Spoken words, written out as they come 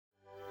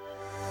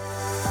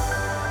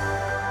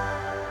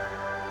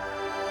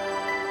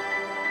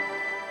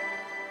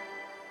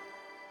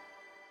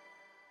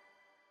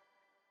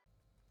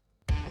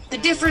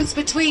difference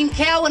between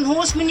cow and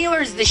horse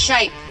manure is the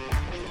shape.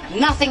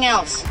 Nothing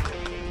else.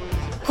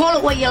 Call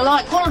it what you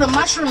like. Call it a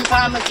mushroom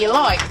farm if you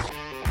like.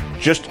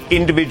 Just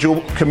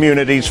individual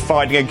communities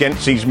fighting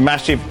against these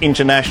massive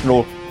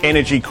international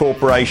energy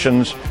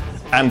corporations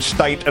and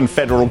state and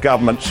federal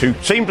governments who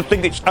seem to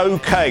think it's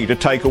okay to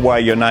take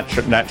away your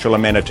natural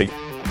amenity.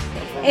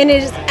 And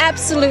it is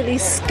absolutely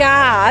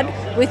scarred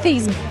with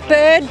these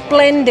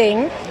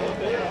bird-blending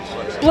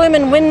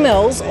bloomin'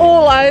 windmills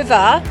all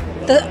over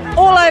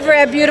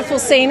our beautiful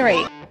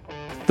scenery.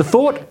 The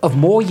thought of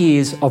more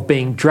years of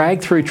being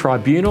dragged through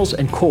tribunals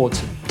and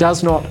courts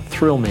does not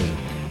thrill me.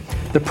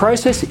 The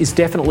process is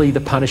definitely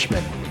the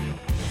punishment.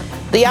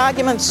 The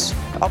arguments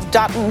of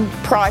Dutton,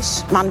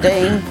 Price,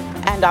 Mundine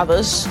and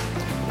others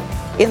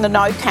in the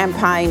No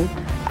campaign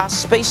are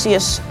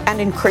specious and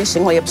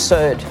increasingly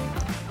absurd.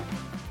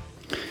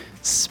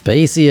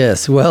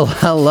 Specious. Well,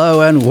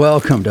 hello and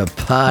welcome to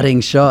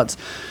Parting Shots,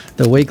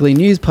 the weekly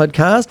news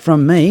podcast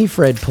from me,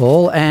 Fred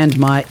Paul, and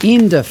my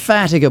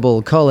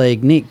indefatigable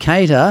colleague Nick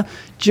Cater,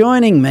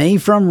 joining me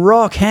from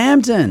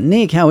Rockhampton.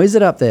 Nick, how is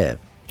it up there?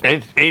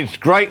 It's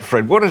great,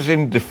 Fred. What does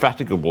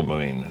indefatigable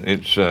mean?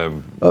 It's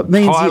it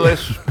means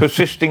tireless,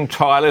 persisting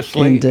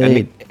tirelessly.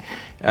 Indeed.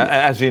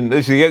 As in,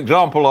 this is the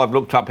example I've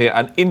looked up here,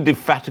 an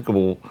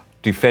indefatigable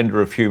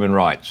defender of human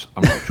rights.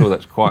 I'm not sure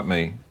that's quite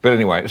me. But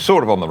anyway, it's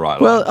sort of on the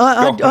right line.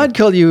 Well, I'd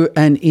call you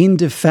an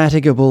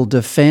indefatigable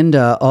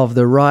defender of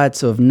the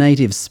rights of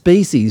native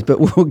species, but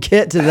we'll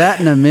get to that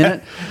in a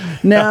minute.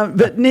 Now,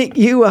 but Nick,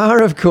 you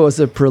are, of course,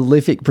 a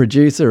prolific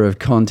producer of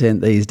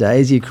content these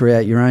days. You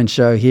create your own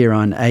show here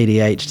on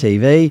ADH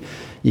TV.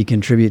 You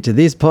contribute to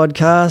this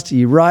podcast.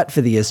 You write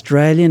for The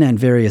Australian and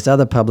various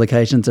other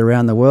publications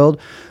around the world.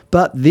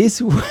 But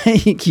this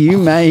week you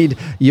made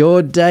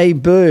your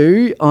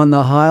debut on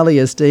the highly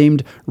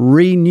esteemed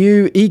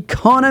Renew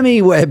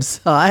Economy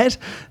website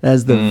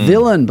as the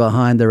villain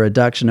behind the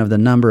reduction of the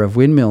number of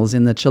windmills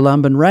in the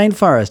Chilumban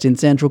rainforest in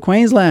central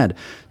Queensland.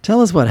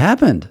 Tell us what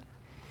happened.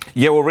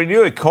 Yeah, well,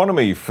 Renew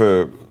Economy,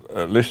 for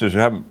listeners who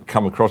haven't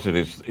come across it,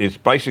 is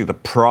basically the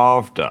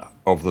Pravda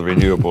of the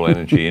renewable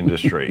energy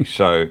industry.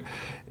 So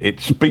it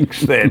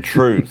speaks their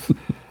truth.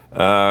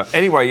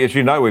 Anyway, as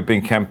you know, we've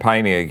been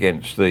campaigning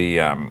against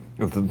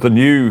the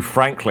new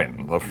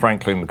Franklin,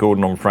 the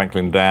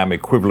Gordon-on-Franklin Dam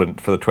equivalent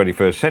for the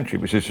 21st century,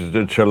 which is the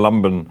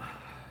Chilumban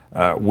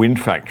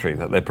wind factory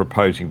that they're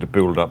proposing to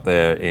build up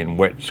there in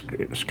wet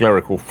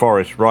sclerical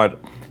forest, right,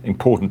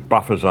 important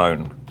buffer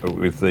zone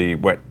with the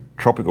wet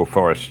tropical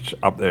forests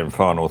up there in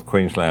far north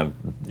Queensland.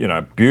 You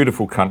know,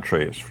 beautiful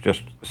country. It's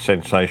just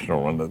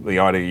sensational, and the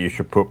idea you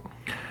should put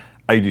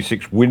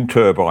 86 wind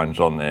turbines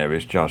on there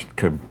is just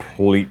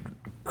complete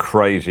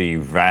crazy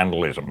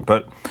vandalism.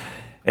 But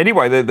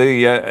anyway,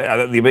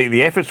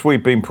 the efforts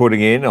we've been putting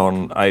in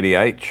on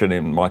ADH and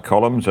in my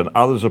columns, and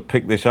others have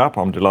picked this up,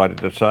 I'm delighted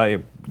to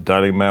say.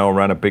 Daily Mail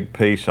ran a big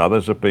piece,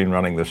 others have been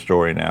running the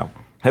story now,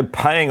 are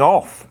paying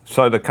off.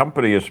 So the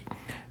company has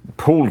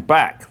pulled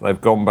back. They've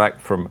gone back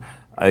from,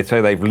 they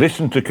say they've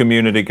listened to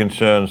community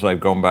concerns, they've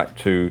gone back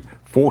to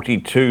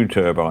 42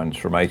 turbines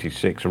from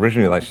 86.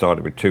 Originally they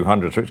started with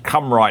 200, so it's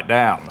come right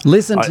down.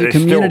 Listen to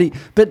community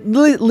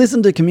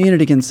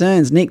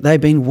concerns, Nick.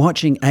 They've been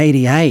watching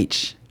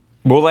ADH.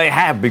 Well, they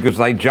have, because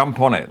they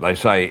jump on it. They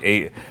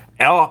say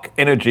Arc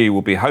Energy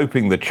will be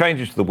hoping the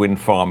changes to the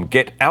wind farm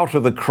get out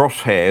of the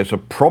crosshairs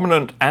of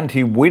prominent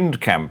anti-wind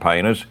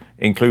campaigners,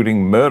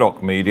 including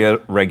Murdoch media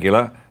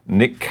regular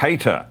Nick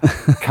Cater.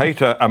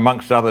 Cater,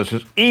 amongst others,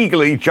 has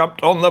eagerly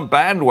jumped on the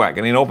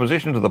bandwagon in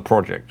opposition to the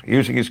project,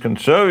 using his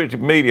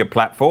conservative media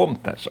platform,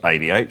 that's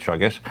ADH, I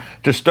guess,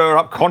 to stir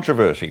up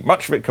controversy,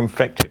 much of it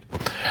confected.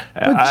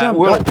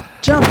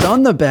 Jumped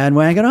on the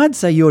bandwagon. I'd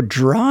say you're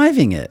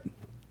driving it.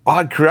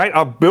 I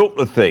built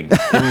the thing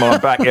in my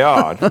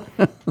backyard,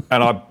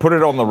 and I put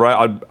it on the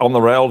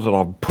rails, and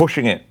I'm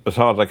pushing it as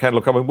hard as I can.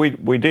 Look, I mean,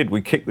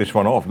 we kicked this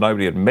one off.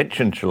 Nobody had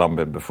mentioned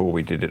Chilumban before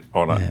we did it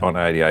on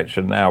ADH,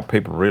 and now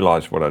people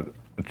realise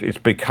it's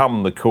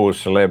become the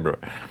cause célèbre.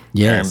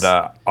 Yes.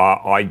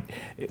 And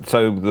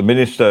so the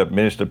Minister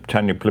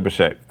Tanya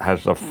Plibersek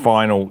has the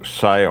final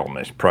say on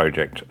this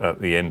project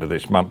at the end of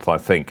this month, I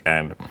think.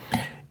 And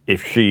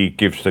if she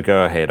gives the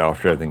go-ahead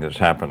after everything that's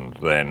happened,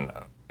 then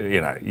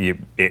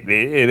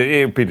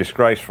it'd be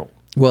disgraceful.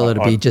 Well,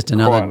 it'd be just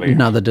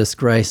another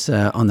disgrace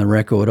on the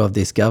record of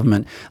this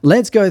government.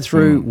 Let's go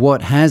through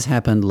what has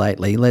happened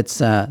lately. Let's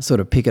sort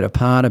of pick it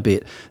apart a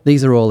bit.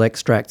 These are all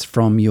extracts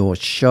from your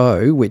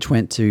show, which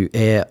went to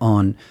air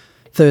on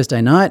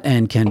Thursday night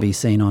and can be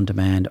seen on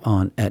demand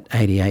at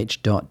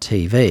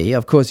adh.tv.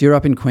 Of course, you're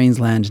up in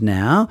Queensland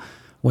now,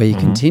 where you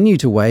continue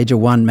to wage a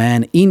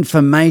one-man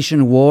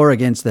information war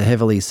against the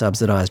heavily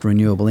subsidised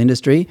renewable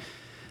industry.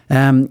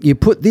 You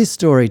put this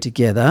story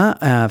together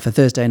for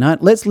Thursday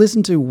night. Let's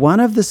listen to one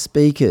of the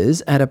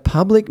speakers at a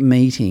public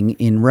meeting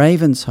in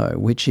Ravenshoe,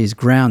 which is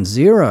ground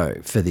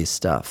zero for this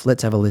stuff.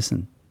 Let's have a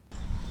listen.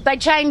 They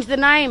changed the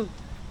name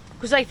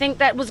because they think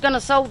that was going to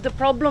solve the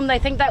problem. They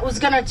think that was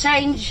going to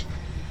change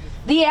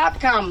the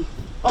outcome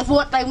of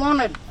what they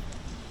wanted.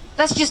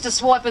 That's just a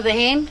swipe of the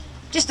hand.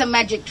 just a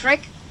magic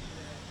trick.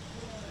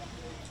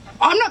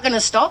 I'm not going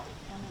to stop.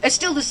 It's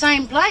still the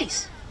same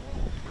place.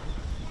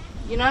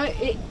 You know,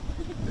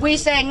 we're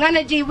saying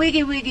Nganaji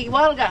Wigi Wigi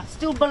Walga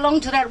still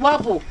belong to that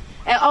Wapu.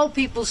 Our old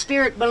people's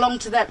spirit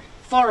belonged to that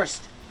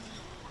forest.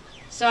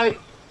 So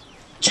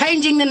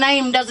changing the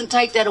name doesn't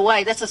take that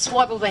away. That's a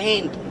swipe of a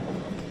hand.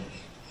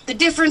 The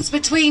difference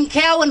between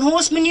cow and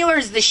horse manure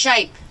is the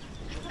shape.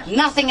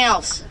 Nothing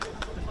else.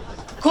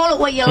 Call it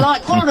what you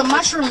like. Call it a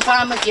mushroom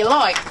farm if you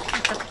like.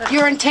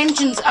 Your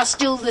intentions are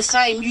still the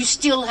same. You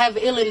still have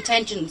ill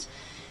intentions.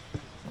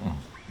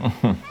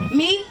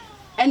 Me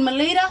and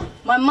Melita,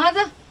 my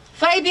mother,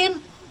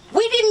 Fabian,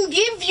 we didn't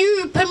give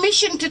you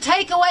permission to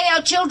take away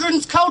our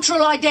children's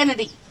cultural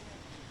identity.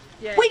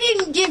 Yeah. We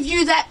didn't give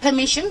you that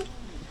permission.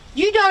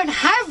 You don't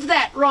have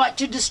that right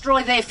to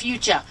destroy their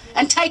future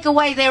and take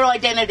away their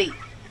identity.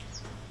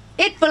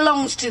 It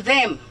belongs to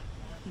them.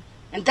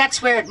 And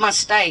that's where it must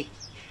stay.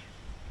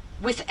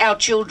 With our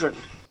children.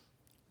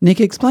 Nick,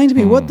 explain to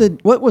me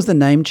what was the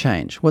name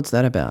change? What's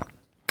that about?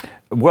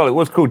 Well, it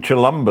was called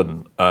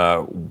Chilumban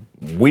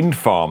Wind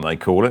Farm, they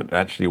call it.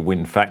 Actually, a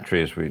wind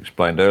factory, as we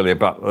explained earlier.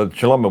 But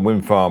Chilumban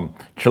Wind Farm,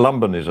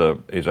 Chilumban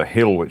is a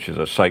hill which is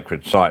a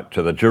sacred site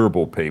to the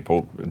Jurubal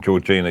people.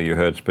 Georgina, you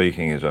heard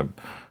speaking, is a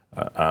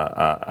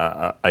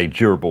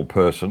Jurubal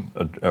person,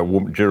 a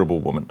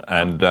Jurubal woman,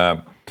 and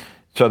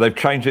so they've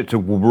changed it to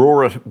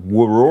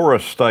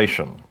Wurora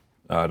Station.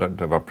 I don't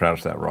know if I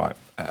pronounced that right.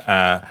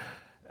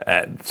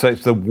 So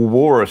it's the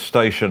Wurora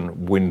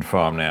Station wind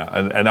farm now.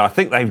 And I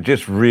think they've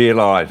just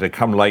realised, they've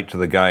come late to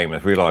the game,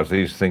 they've realised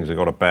these things have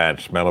got a bad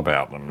smell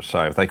about them.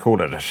 So if they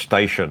call it a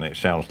station, it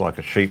sounds like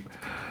a sheep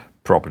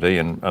property.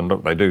 And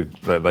look, they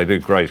do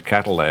graze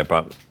cattle there,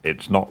 but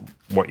it's not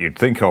what you'd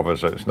think of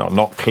as it's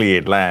not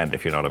cleared land,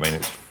 if you know what I mean.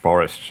 It's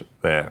forests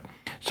there.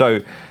 So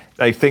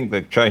they think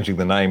that changing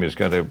the name is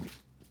going to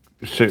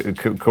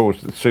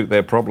suit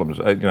their problems,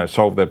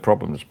 solve their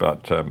problems,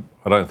 but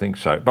I don't think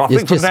so. But I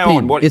think from now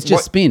on, it's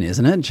just spin,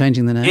 isn't it?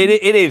 Changing the name.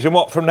 It is, and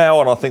from now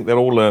on, I think they'll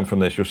all learn from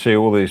this. You'll see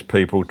all these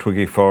people,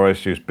 Twiggy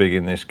Forrest, who's big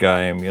in this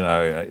game.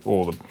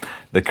 All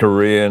the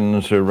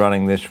Koreans who are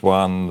running this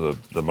one,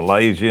 the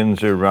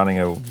Malaysians who are running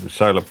a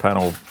solar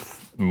panel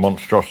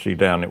monstrosity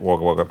down at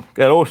Wagga Wagga.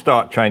 They'll all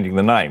start changing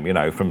the name,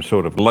 from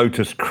sort of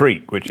Lotus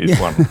Creek, which is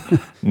one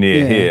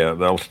near here.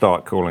 They'll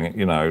start calling it,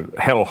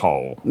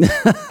 Hellhole,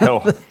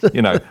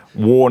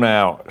 worn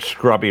out,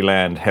 scrubby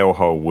land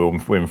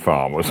Hellhole wind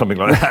farm or something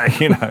like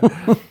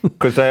that,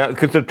 because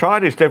the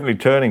tide is definitely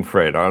turning,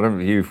 Fred. I don't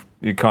know if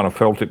you kind of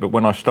felt it, but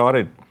when I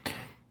started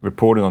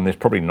reporting on this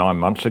probably 9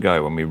 months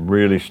ago, when we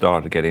really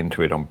started to get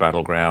into it on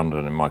Battleground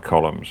and in my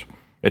columns,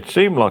 it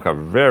seemed like a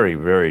very,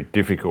 very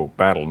difficult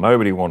battle.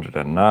 Nobody wanted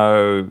to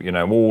know.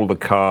 All the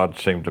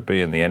cards seemed to be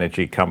in the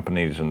energy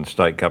companies and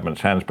state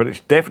government's hands. But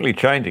it's definitely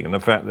changing. And the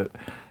fact that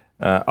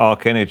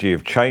Arc Energy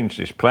have changed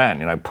this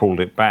plan, pulled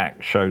it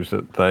back, shows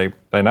that they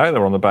know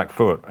they're on the back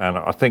foot. And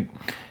I think,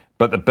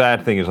 but the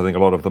bad thing is I think a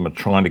lot of them are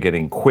trying to get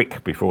in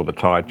quick before the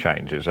tide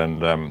changes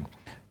and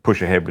push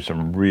ahead with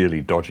some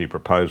really dodgy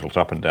proposals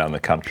up and down the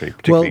country,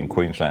 particularly in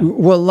Queensland.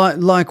 Well,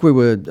 like we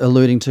were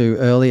alluding to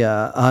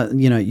earlier,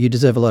 you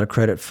deserve a lot of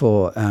credit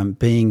for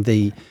being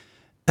the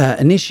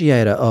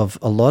initiator of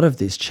a lot of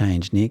this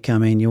change, Nick. I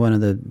mean, you're one of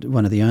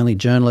the only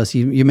journalists.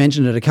 You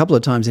mentioned it a couple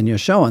of times in your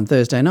show on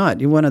Thursday night.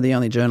 You're one of the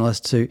only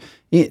journalists who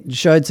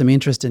showed some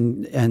interest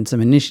and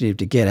some initiative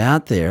to get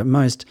out there.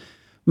 Most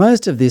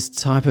of this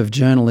type of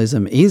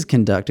journalism is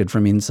conducted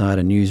from inside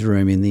a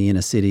newsroom in the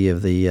inner city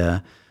of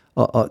the.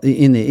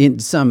 In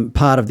some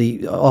part of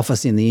the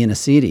office in the inner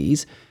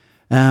cities,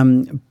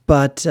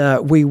 but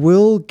we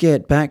will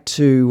get back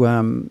to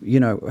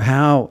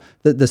how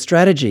the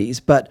strategies.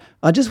 But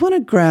I just want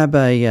to grab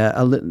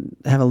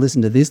have a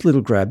listen to this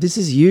little grab. This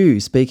is you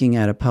speaking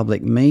at a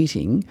public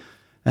meeting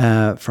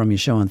from your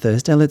show on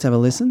Thursday. Let's have a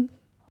listen.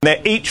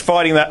 They're each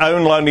fighting their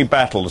own lonely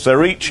battles.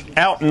 They're each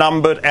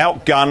outnumbered,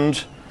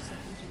 outgunned,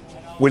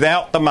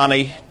 without the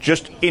money,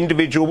 just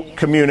individual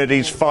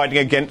communities fighting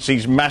against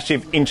these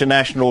massive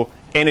international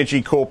energy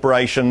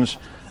corporations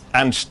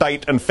and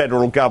state and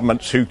federal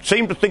governments who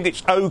seem to think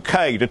it's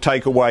okay to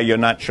take away your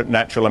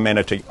natural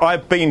amenity.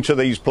 I've been to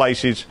these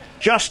places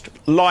just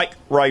like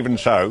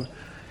Ravenshoe.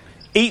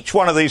 Each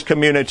one of these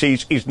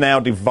communities is now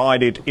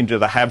divided into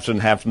the haves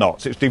and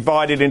have-nots. It's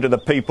divided into the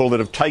people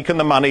that have taken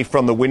the money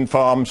from the wind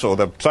farms or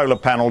the solar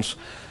panels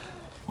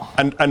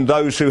and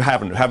those who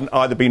haven't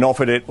either been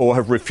offered it or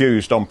have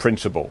refused on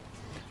principle.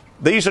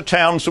 These are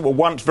towns that were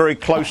once very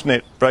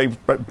close-knit,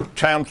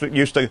 towns that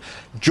used to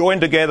join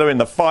together in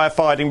the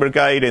firefighting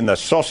brigade, in the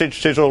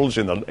sausage sizzles,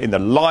 in the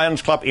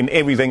Lions Club, in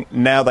everything.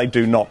 Now they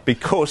do not,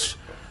 because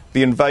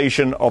the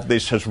invasion of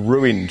this has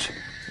ruined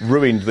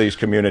these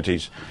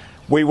communities.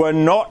 We were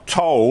not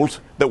told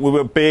that we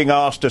were being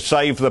asked to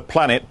save the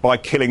planet by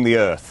killing the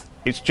earth.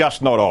 It's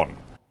just not on.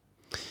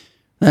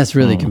 That's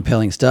really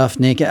compelling stuff,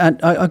 Nick.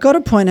 I got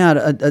to point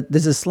out,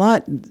 there's a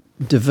slight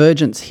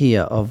divergence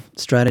here of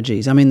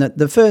strategies. I mean,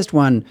 the first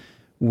one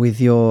with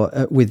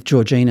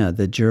Georgina,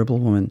 the Jurubal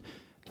woman,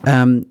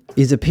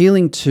 is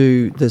appealing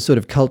to the sort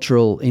of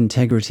cultural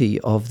integrity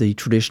of the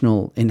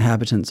traditional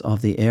inhabitants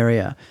of the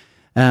area,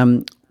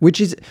 which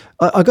is,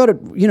 I got to,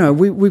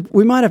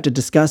 we might have to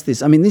discuss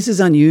this. I mean, this is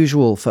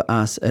unusual for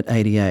us at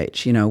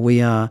ADH.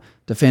 We are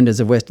defenders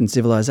of Western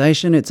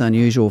civilization. It's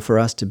unusual for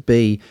us to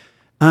be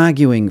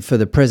arguing for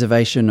the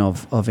preservation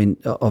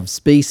of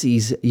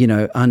species,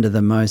 under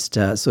the most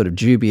sort of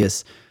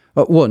dubious.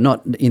 Well,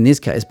 not in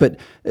this case, but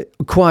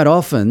quite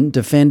often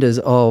defenders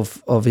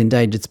of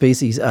endangered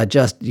species are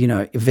just,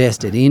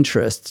 vested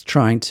interests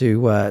trying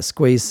to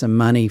squeeze some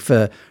money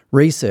for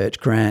research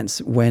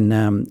grants when,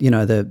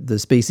 the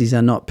species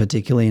are not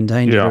particularly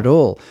endangered at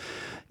all.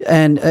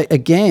 And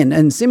again,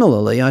 and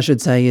similarly, I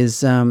should say,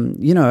 is,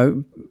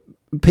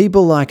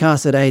 people like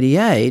us at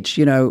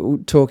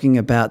ADH, talking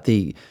about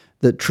the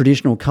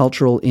traditional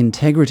cultural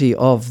integrity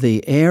of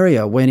the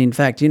area when, in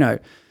fact,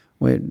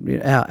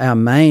 our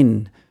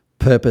main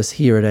purpose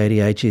here at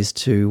ADH is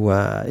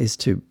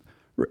to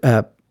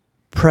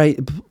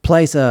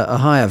place a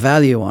higher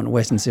value on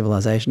Western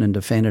civilization and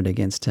defend it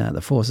against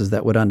the forces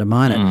that would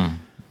undermine it.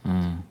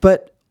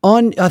 But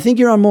I think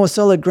you're on more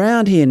solid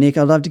ground here, Nick.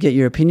 I'd love to get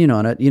your opinion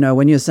on it.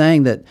 When you're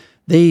saying that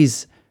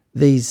these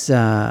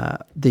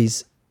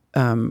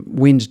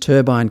wind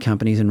turbine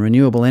companies and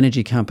renewable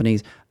energy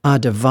companies are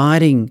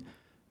dividing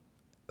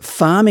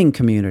farming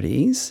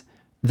communities.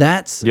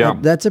 That's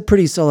a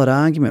pretty solid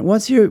argument.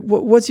 What's your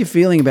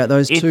feeling about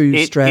those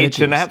two strategies?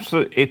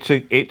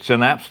 It's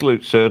an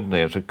absolute certainty.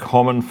 It's a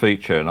common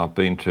feature, and I've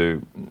been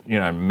to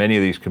many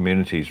of these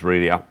communities,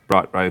 really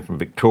right from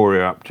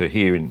Victoria up to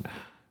here in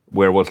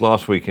where it was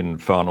last week in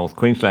far north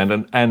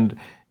Queensland, and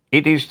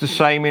it is the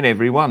same in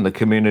every one. The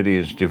community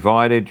is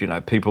divided.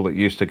 People that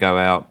used to go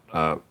out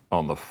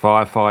on the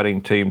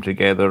firefighting team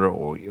together,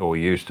 or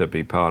used to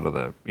be part of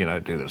the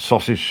do the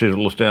sausage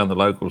sizzles down the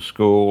local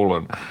school,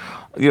 and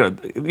you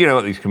know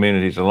what these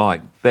communities are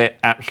like. They're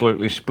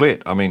absolutely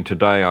split. I mean,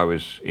 today I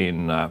was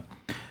in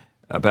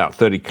about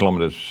 30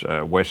 kilometres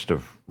west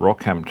of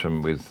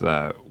Rockhampton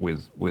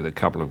with a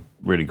couple of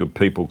really good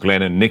people,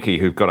 Glenn and Nikki,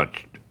 who've got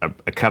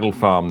a cattle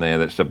farm there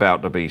that's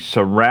about to be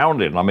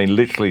surrounded, I mean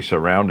literally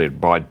surrounded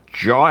by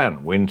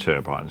giant wind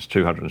turbines,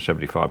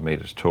 275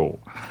 metres tall.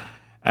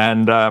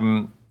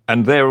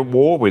 And they're at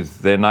war with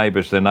their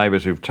neighbours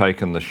who've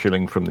taken the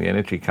shilling from the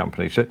energy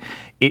company. So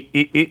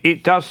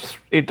it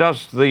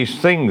does these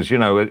things,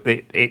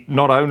 it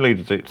not only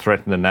does it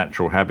threaten the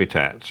natural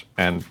habitats,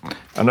 and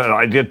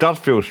it does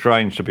feel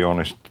strange, to be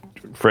honest,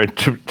 Fred,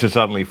 to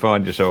suddenly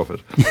find yourself as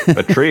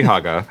a tree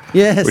hugger.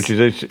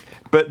 Yes.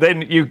 But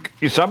then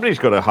somebody's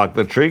got to hug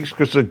the trees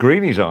because the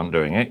greenies aren't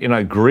doing it.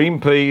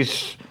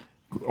 Greenpeace,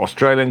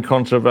 Australian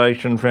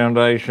Conservation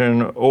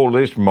Foundation, all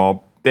this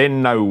mob, they're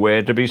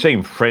nowhere to be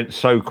seen.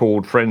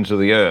 So-called Friends of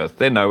the Earth,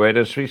 they're nowhere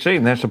to be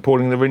seen. They're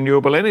supporting the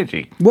renewable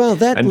energy. Well,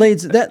 that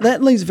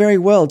leads very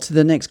well to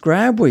the next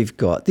grab we've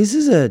got. This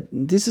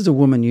is a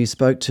woman you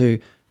spoke to.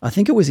 I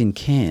think it was in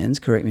Cairns.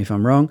 Correct me if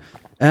I'm wrong.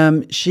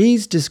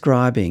 She's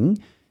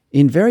describing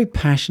in very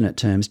passionate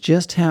terms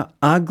just how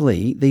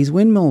ugly these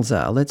windmills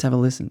are. Let's have a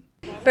listen.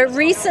 But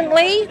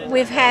recently,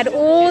 we've had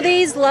all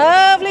these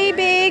lovely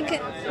big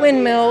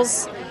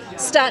windmills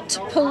start to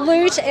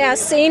pollute our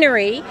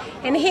scenery,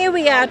 and here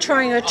we are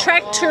trying to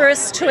attract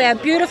tourists to our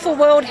beautiful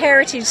World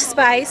Heritage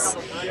space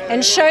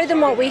and show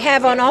them what we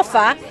have on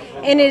offer,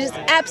 and it is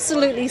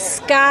absolutely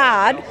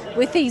scarred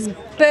with these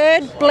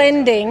bird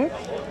blending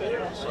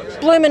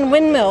bloomin'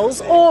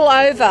 windmills all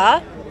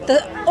over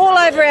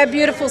our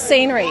beautiful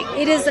scenery.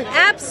 It is an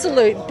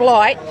absolute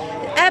blight,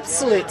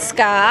 absolute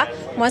scar.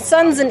 My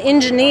son's an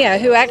engineer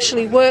who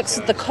actually works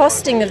with the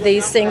costing of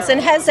these things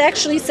and has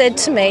actually said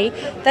to me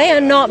they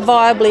are not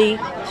viably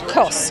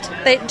cost.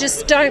 They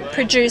just don't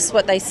produce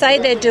what they say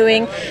they're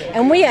doing,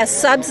 and we are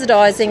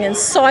subsidising and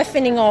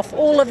siphoning off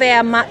all of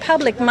our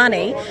public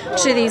money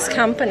to these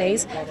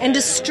companies and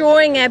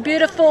destroying our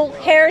beautiful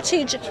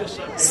heritage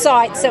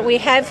sites that we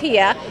have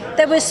here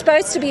that we're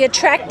supposed to be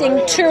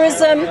attracting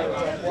tourism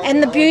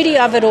and the beauty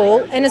of it all,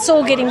 and it's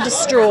all getting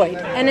destroyed.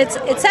 And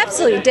it's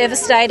absolutely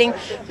devastating.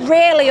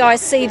 Rarely I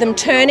see them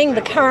turning,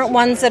 the current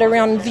ones that are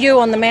on view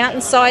on the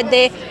mountainside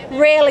there,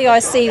 rarely I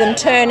see them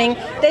turning.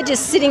 They're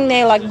just sitting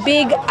there like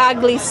big,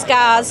 ugly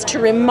scars to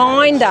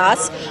remind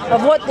us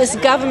of what this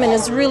government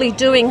is really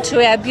doing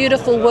to our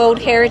beautiful World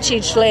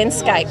Heritage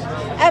landscape.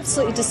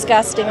 Absolutely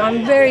disgusting.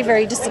 I'm very,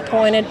 very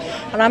disappointed,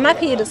 and I'm up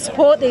here to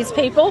support these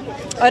people.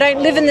 I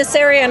don't live in this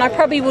area and I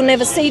probably will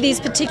never see these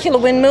particular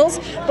windmills,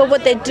 but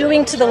what they're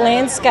doing to the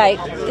landscape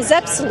is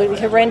absolutely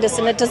horrendous,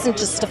 and it doesn't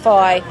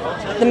justify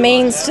the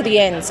means to the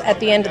ends at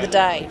the end of the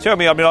day. Tell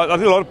me, I think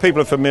a lot of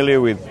people are familiar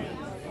with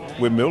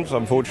windmills,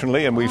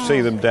 unfortunately, and we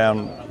see them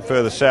down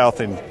further south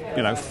in,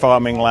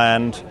 farming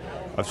land.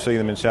 I've seen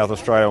them in South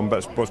Australia on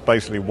what's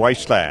basically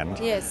wasteland.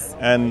 Yes.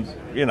 And,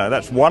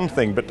 that's one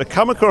thing. But to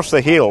come across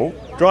the hill,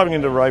 driving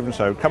into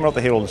Ravenshoe, coming up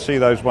the hill and see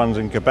those ones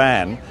in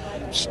Caban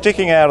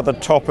sticking out of the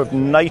top of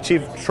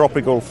native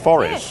tropical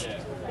forest.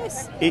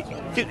 Yes.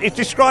 It's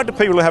described to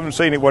people who haven't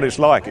seen it what it's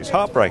like. It's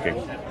heartbreaking.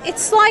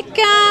 It's like,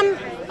 I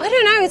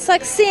don't know, it's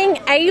like seeing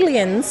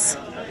aliens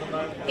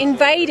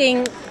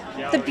invading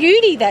the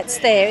beauty that's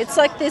there. It's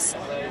like this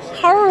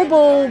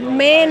horrible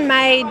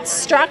man-made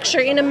structure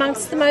in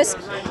amongst the most...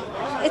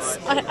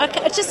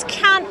 I just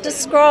can't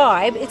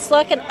describe. It's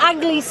like an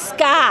ugly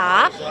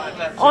scar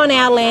on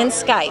our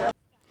landscape.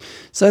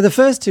 So the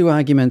first two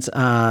arguments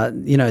are,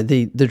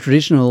 the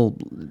traditional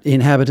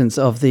inhabitants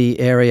of the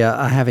area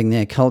are having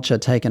their culture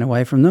taken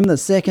away from them. The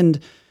second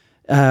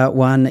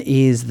one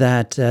is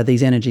that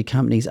these energy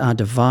companies are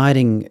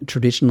dividing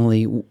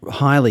traditionally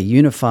highly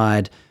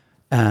unified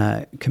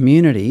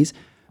communities.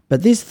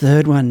 But this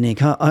third one,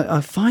 Nick, I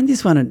find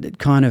this one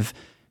kind of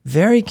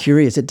very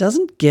curious. It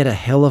doesn't get a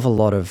hell of a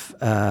lot of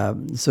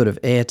sort of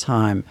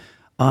airtime,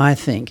 I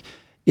think.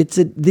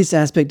 This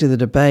aspect of the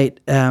debate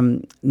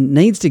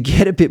needs to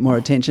get a bit more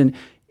attention.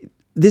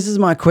 This is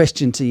my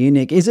question to you,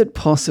 Nick. Is it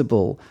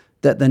possible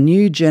that the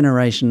new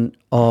generation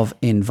of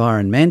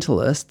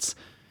environmentalists,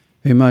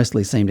 who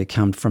mostly seem to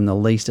come from the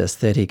least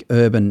aesthetic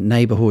urban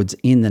neighbourhoods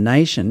in the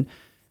nation,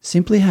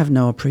 simply have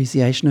no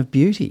appreciation of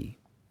beauty?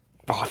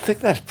 I think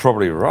that's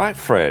probably right,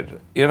 Fred.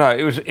 It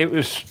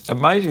was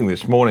amazing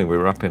this morning. We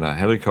were up in a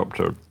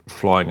helicopter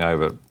flying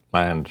over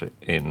land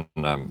in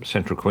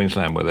central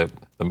Queensland, where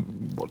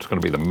what's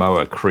going to be the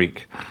Moa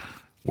Creek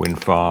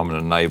wind farm and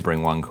a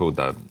neighbouring one called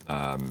the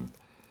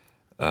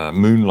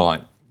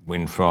Moonlight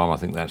wind farm. I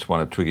think that's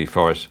one of Twiggy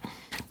Forest.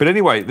 But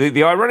anyway,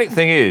 the ironic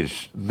thing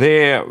is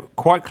they're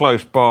quite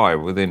close by,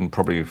 within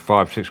probably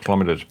 5-6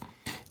 kilometres,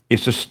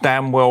 is the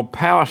Stanwell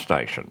Power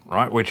Station,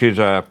 right, which is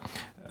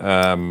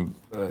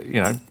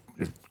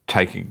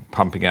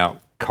pumping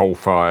out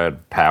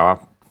coal-fired power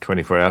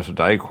 24 hours a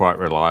day quite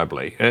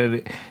reliably.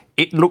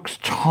 It looks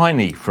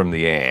tiny from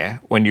the air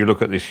when you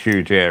look at this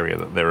huge area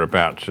that they're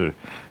about to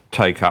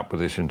take up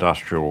with this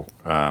industrial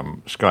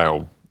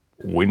scale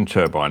wind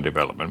turbine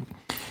development.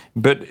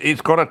 But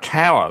it's got a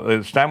tower.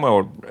 The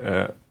Stanwell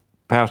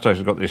Power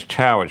Station's got this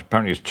tower, which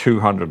apparently is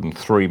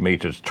 203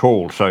 metres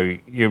tall. So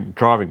you're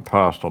driving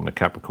past on the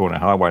Capricorn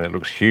Highway and it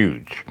looks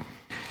huge.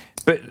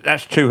 But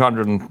that's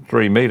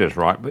 203 metres,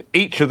 right? But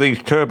each of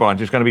these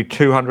turbines is going to be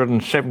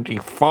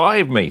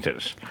 275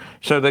 metres.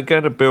 So they're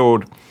going to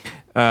build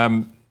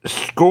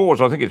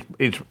scores. I think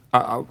it's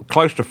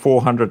close to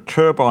 400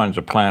 turbines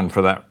are planned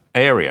for that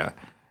area.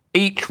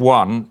 Each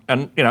one,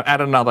 and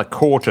add another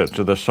quarter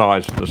to the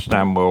size of the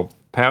Stanwell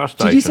Power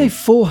Station. Did you say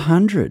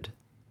 400?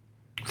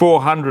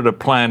 400 are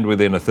planned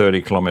within a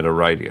 30-kilometre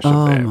radius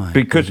of there.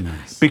 Because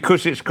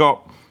it's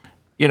got...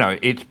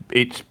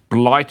 it's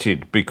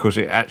blighted because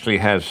it actually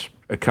has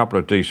a couple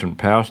of decent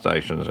power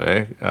stations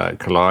there,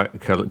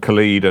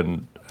 Khalid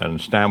and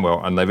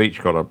Stanwell, and they've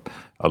each got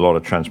a lot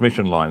of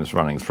transmission lines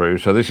running through.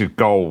 So this is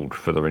gold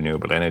for the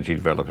renewable energy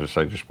developers.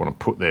 They just want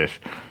to put their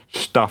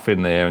stuff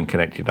in there and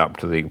connect it up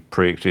to the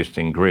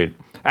pre-existing grid.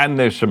 And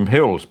there's some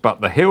hills,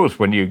 but the hills,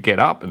 when you get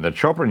up in the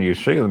chopper and you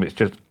see them, it's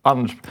just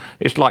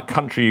it's like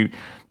country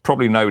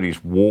probably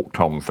nobody's walked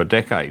on for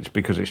decades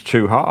because it's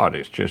too hard.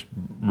 It's just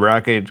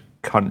rugged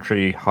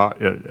country,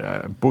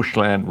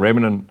 bushland,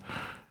 remnant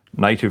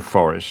native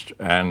forest,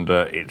 and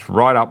it's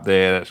right up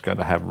there. That's going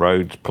to have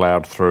roads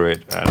ploughed through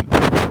it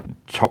and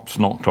tops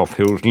knocked off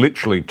hills,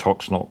 literally the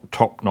tops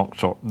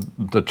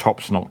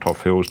knocked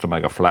off hills to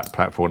make a flat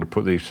platform to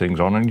put these things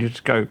on, and you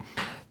just go,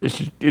 this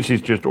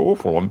is just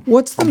awful. I'm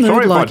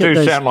sorry if I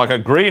do sound like a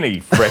greenie,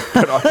 Fred,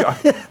 but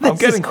I'm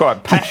getting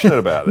quite passionate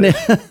about this.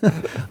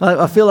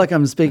 I feel like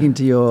I'm speaking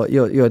to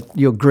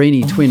your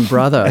greenie twin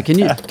brother. Can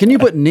you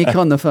put Nick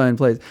on the phone,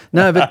 please?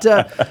 No, but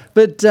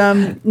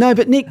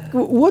Nick,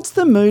 what's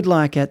the mood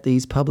like at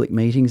these public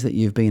meetings that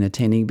you've been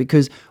attending?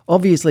 Because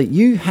obviously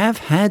you have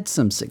had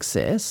some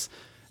success.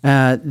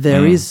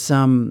 There is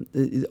some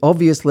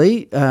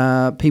obviously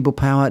people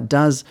power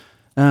does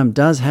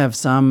have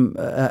some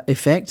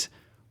effect.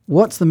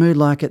 What's the mood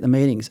like at the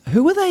meetings?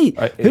 Who are they?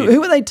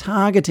 Who are they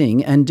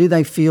targeting, and do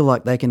they feel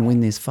like they can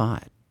win this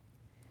fight?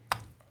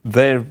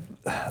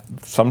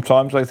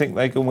 Sometimes they think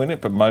they can win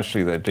it, but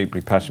mostly they're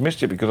deeply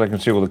pessimistic because they can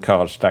see all the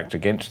cards stacked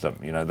against them.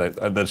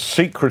 The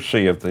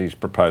secrecy of these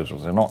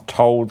proposals. They're not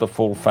told the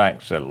full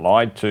facts. They're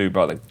lied to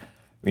by the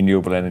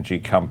renewable energy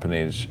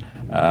companies.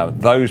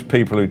 Those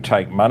people who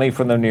take money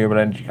from the renewable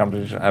energy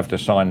companies have to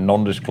sign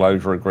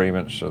non-disclosure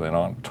agreements, so they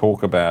don't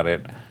talk about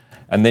it.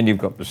 And then you've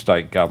got the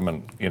state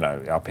government,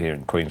 up here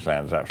in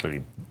Queensland,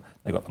 they've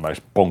got the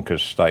most bonkers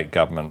state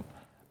government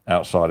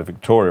outside of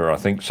Victoria, I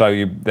think.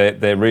 So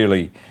they're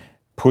really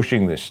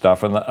pushing this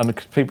stuff,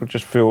 and people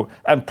just feel,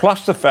 and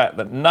plus the fact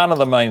that none of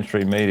the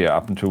mainstream media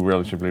up until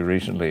relatively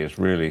recently has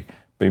really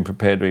been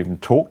prepared to even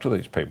talk to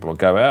these people or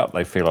go out.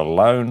 They feel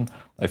alone,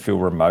 they feel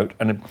remote.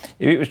 And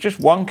if it was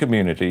just one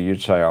community,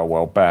 you'd say, oh,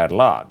 well, bad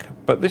luck.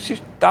 But this is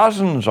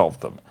dozens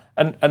of them.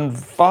 And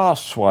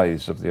vast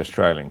swathes of the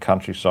Australian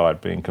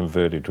countryside being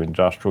converted to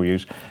industrial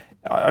use.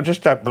 I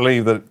just can't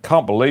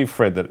believe,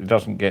 Fred, that it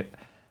doesn't get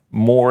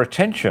more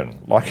attention.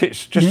 Like,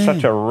 it's just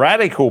such a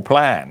radical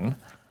plan,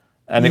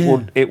 and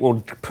it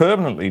will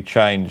permanently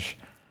change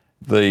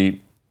the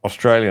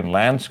Australian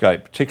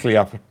landscape, particularly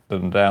up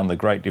and down the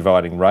Great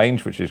Dividing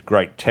Range, which is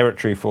great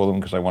territory for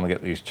them because they want to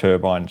get these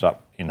turbines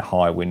up in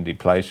high windy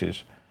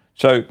places.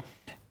 So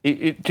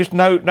it just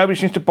nobody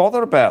seems to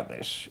bother about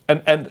this.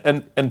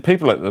 And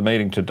people at the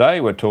meeting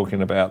today were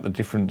talking about the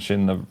difference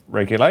in the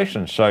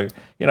regulations. So,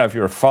 if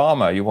you're a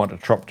farmer, you want to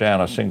chop down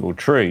a single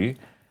tree,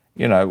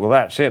 well,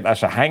 that's it.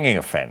 That's a hanging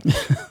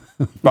offence.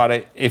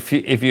 But if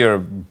you're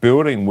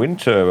building wind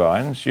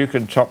turbines, you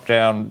can chop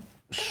down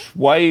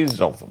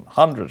swathes of them,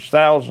 hundreds,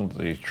 thousands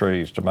of these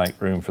trees to make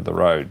room for the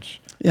roads.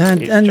 Yeah,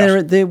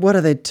 and they're what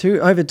are they?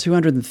 Over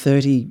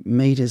 230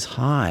 metres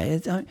high.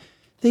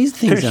 These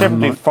things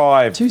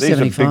 275. These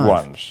are big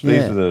ones. Yeah.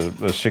 These are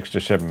the 6 to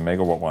 7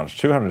 megawatt ones.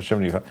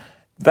 275.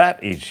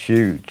 That is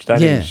huge.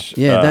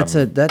 That's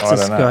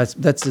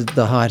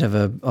the height of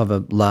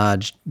a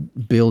large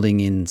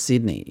building in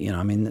Sydney.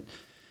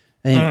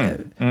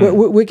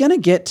 We're going to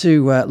get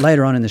to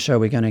later on in the show.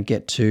 We're going to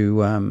get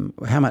to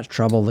how much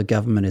trouble the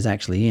government is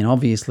actually in.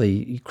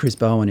 Obviously, Chris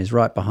Bowen is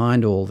right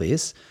behind all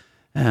this.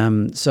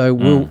 So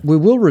we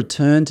will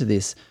return to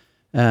this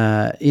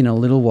in a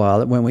little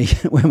while when we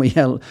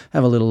have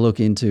a little look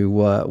into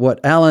what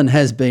Alan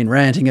has been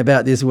ranting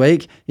about this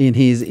week in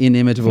his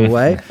inimitable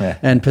way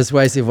and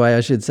persuasive way,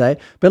 I should say.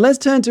 But let's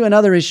turn to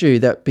another issue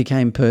that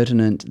became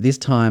pertinent this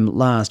time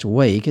last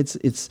week.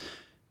 It's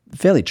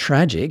fairly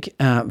tragic.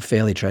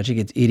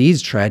 It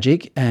is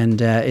tragic,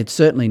 and it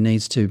certainly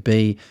needs to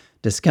be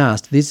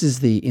discussed. This is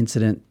the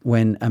incident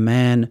when a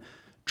man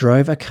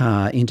drove a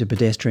car into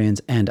pedestrians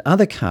and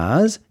other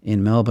cars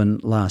in Melbourne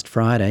last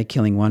Friday,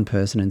 killing one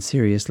person and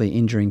seriously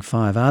injuring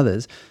 5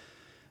 others.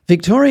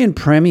 Victorian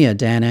Premier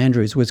Dan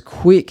Andrews was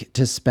quick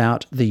to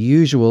spout the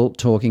usual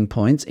talking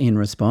points in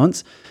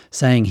response,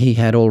 saying he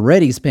had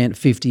already spent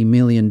 $50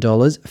 million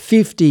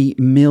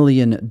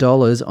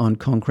on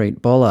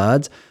concrete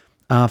bollards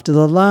after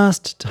the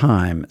last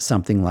time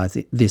something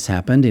like this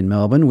happened in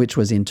Melbourne, which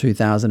was in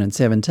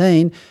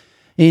 2017,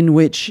 in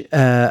which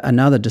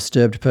another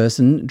disturbed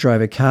person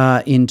drove a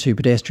car into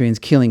pedestrians,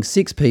 killing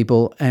 6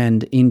 people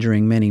and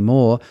injuring many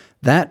more.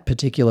 That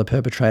particular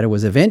perpetrator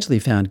was eventually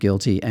found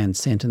guilty and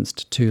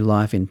sentenced to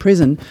life in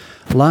prison.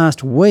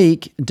 Last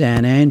week,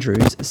 Dan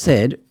Andrews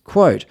said,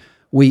 quote,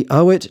 "We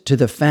owe it to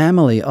the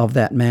family of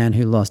that man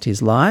who lost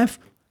his life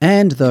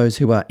and those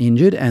who are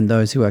injured and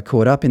those who are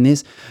caught up in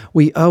this.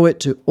 We owe it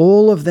to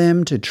all of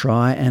them to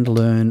try and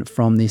learn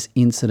from this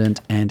incident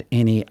and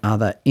any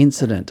other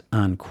incident,"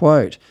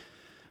 unquote.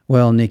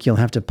 Well, Nick, you'll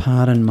have to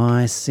pardon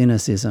my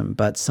cynicism,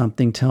 but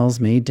something tells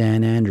me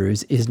Dan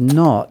Andrews is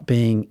not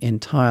being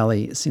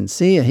entirely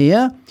sincere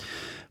here.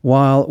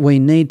 While we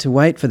need to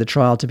wait for the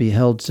trial to be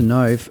held to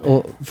know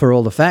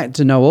all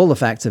the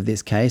facts of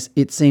this case,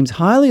 it seems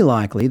highly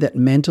likely that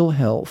mental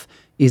health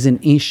is an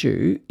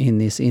issue in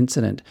this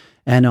incident.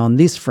 And on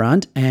this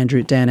front,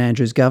 Dan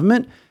Andrews'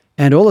 government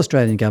and all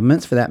Australian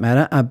governments, for that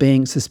matter, are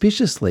being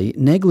suspiciously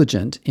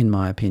negligent, in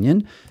my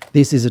opinion.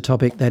 This is a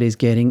topic that is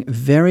getting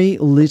very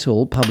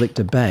little public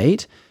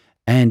debate,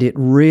 and it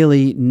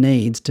really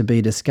needs to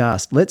be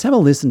discussed. Let's have a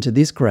listen to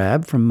this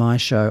grab from my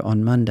show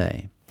on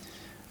Monday.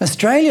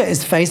 Australia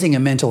is facing a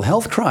mental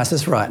health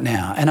crisis right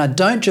now, and I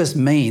don't just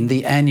mean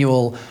the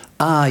annual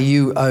 "Are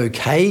You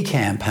OK"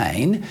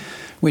 campaign,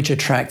 which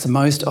attracts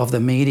most of the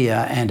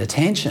media and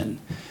attention.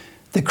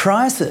 The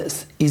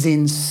crisis is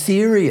in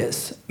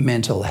serious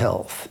mental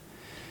health.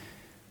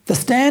 The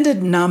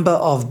standard number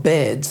of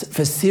beds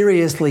for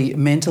seriously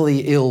mentally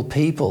ill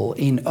people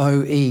in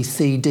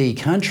OECD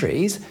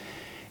countries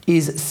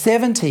is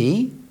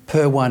 70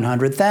 per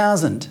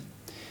 100,000.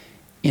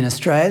 In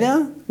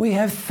Australia, we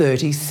have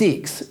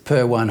 36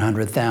 per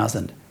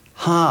 100,000,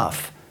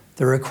 half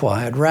the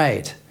required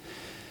rate.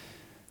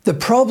 The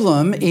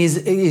problem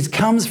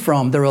comes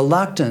from the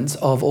reluctance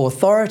of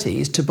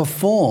authorities to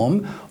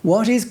perform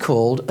what is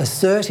called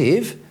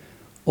assertive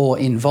or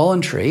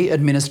involuntary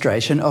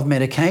administration of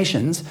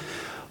medications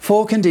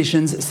for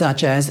conditions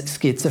such as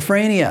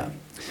schizophrenia.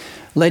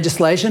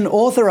 Legislation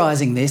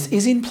authorising this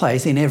is in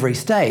place in every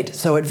state,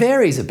 so it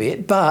varies a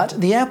bit, but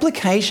the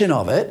application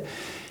of it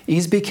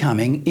is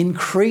becoming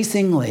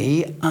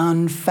increasingly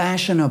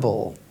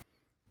unfashionable.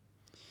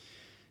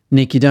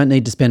 Nick, you don't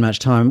need to spend much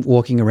time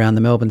walking around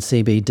the Melbourne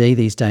CBD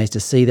these days to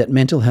see that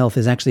mental health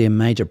is actually a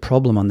major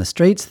problem on the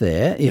streets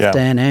there. If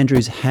Dan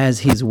Andrews has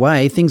his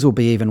way, things will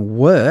be even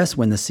worse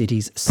when the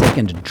city's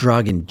second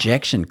drug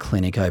injection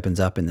clinic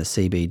opens up in the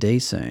CBD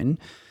soon.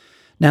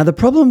 Now, the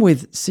problem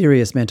with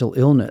serious mental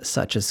illness,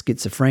 such as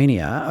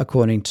schizophrenia,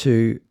 according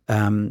to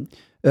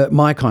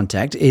my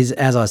contact, is,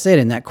 as I said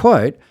in that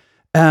quote,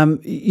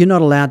 you're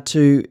not allowed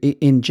to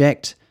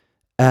inject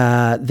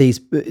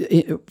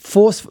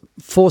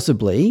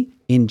forcibly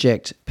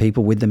inject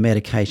people with the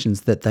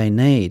medications that they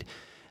need.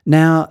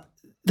 Now,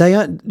 they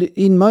are,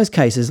 in most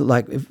cases,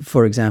 like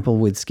for example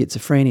with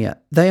schizophrenia,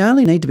 they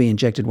only need to be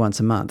injected once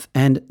a month,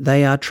 and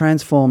they are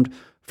transformed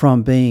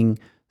from being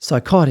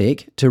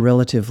psychotic to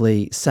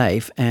relatively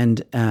safe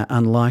and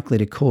unlikely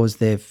to cause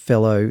their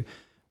fellow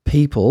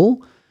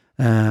people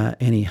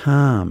any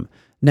harm.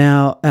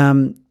 Now,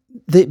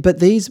 but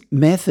these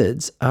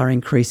methods are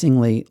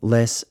increasingly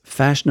less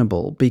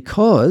fashionable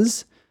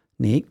because,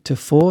 Nick, to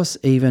force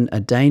even a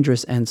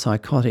dangerous and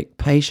psychotic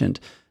patient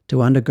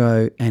to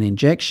undergo an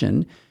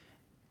injection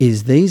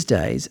is these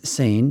days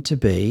seen to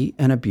be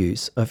an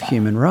abuse of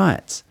human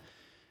rights.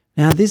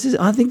 Now,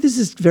 I think this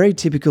is very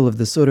typical of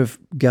the sort of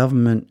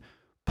government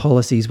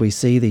policies we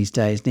see these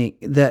days, Nick,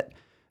 that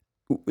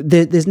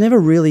there's never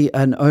really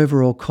an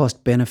overall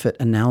cost-benefit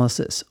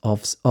analysis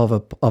of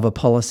a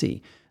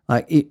policy.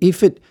 Like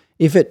if it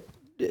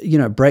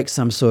breaks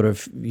some sort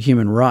of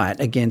human right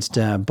against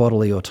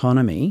bodily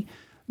autonomy,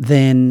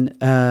 then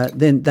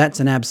that's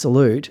an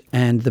absolute,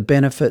 and the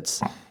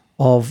benefits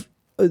of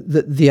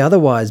the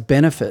otherwise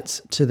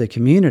benefits to the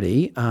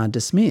community are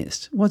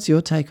dismissed. What's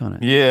your take on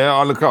it? Yeah,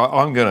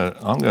 I'm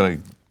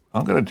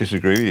gonna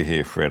disagree with you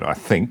here, Fred. I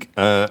think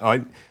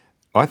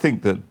I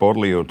think that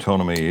bodily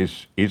autonomy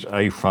is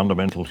a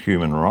fundamental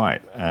human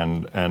right,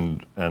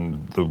 and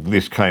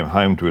this came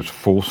home to us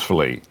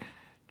forcefully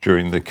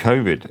during the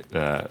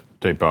COVID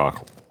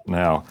debacle.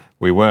 Now,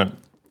 we weren't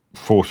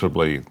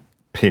forcibly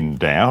pinned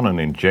down and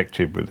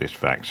injected with this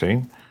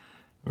vaccine,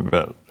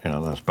 but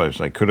I suppose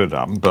they could have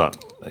done. But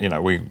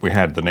we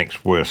had the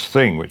next worst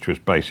thing, which was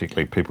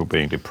basically people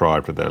being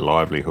deprived of their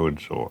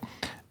livelihoods or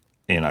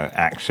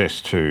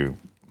access to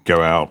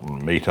go out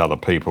and meet other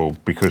people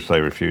because they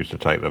refuse to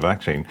take the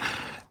vaccine.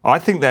 I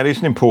think that is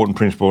an important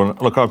principle.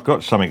 And look, I've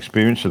got some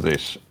experience of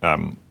this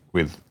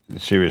with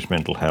serious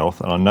mental health,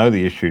 and I know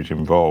the issues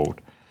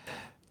involved.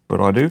 But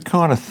I do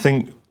kind of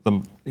think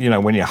when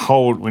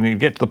you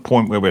get to the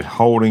point where we're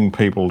holding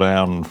people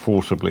down and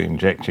forcibly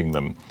injecting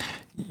them,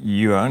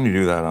 you only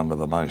do that under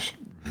the most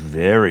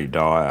very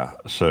dire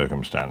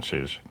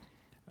circumstances.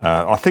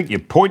 I think your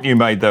point you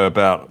made though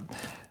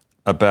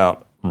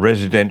about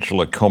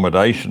residential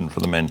accommodation for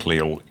the mentally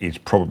ill is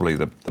probably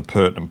the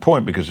pertinent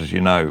point, because as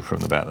you know,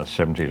 from about the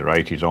 70s or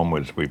 80s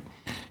onwards, we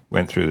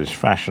went through this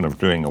fashion of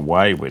doing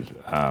away with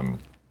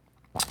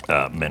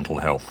mental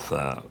health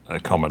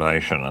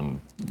accommodation and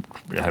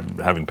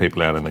having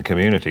people out in the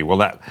community.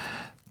 Well,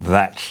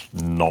 that's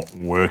not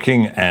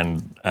working,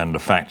 and the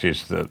fact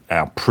is that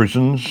our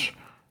prisons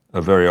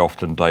are very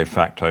often de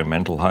facto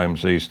mental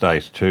homes these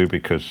days too,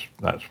 because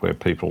that's where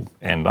people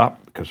end up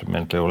because of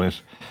mental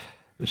illness.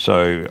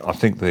 So I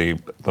think the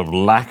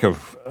lack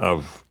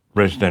of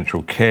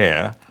residential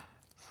care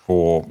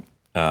for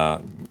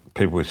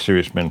people with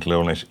serious mental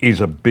illness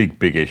is a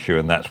big issue,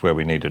 and that's where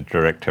we need to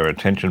direct our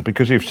attention.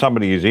 Because if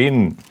somebody is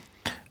in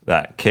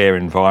that care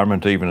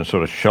environment, even a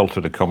sort of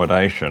sheltered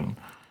accommodation,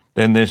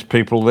 then there's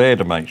people there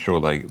to make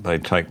sure they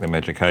take their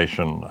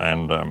medication.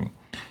 And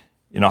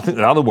I think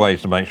there are other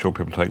ways to make sure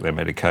people take their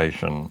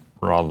medication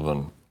rather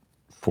than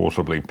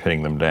forcibly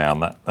pinning them down.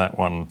 That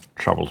one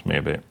troubles me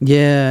a bit.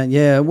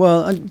 Yeah.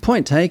 Well,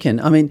 point taken.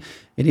 I mean,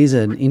 it is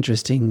an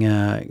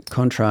interesting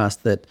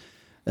contrast that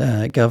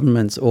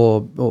governments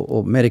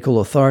or medical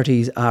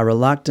authorities are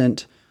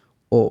reluctant,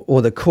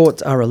 or the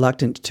courts are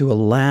reluctant to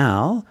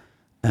allow.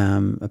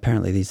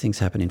 Apparently these things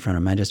happen in front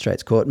of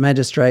magistrates' court.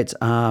 Magistrates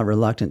are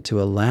reluctant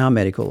to allow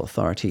medical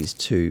authorities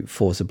to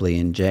forcibly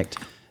inject.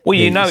 Well,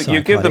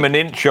 you give them an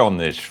inch on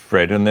this,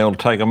 Fred, and they'll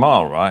take a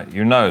mile, right?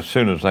 As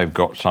soon as they've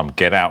got some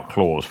get-out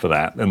clause for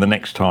that, and the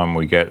next time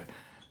we get,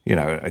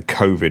 a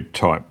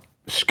COVID-type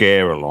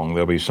scare along,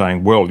 they'll be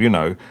saying, well,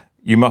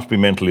 you must be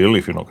mentally ill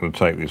if you're not going to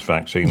take this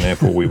vaccine,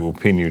 therefore we will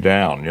pin you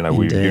down. You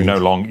no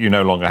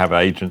longer have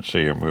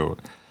agency, and we'll...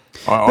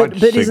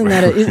 But isn't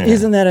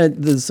that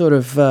the sort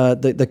of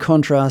the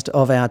contrast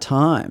of our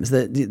times,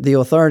 that the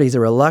authorities are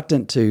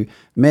reluctant to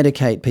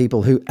medicate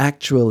people who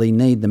actually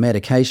need the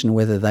medication,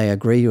 whether they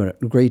agree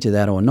to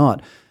that or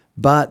not,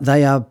 but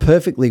they are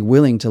perfectly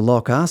willing to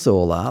lock us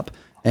all up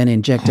and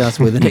inject us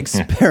with an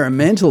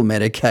experimental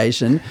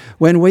medication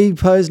when we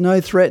pose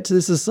no threat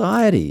to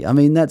society. I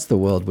mean, that's the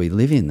world we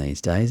live in these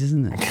days,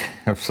 isn't it?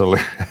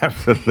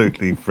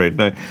 Absolutely, Fred.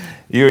 No,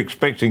 you're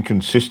expecting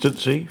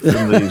consistency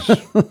from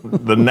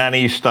the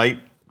nanny state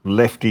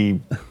lefty,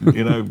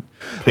 people.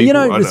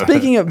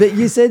 Speaking of, but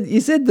you said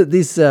that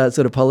this sort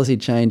of policy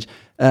change,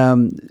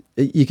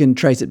 you can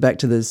trace it back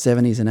to the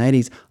 70s and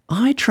 80s.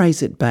 I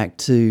trace it back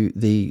to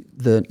the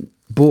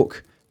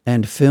book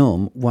and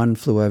film One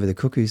Flew Over the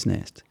Cuckoo's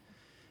Nest.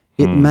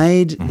 It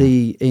made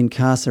the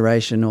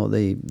incarceration or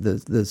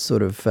the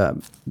sort of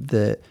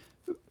the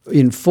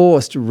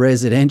enforced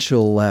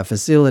residential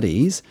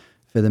facilities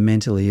for the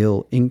mentally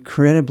ill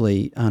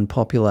incredibly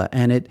unpopular,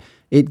 and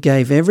it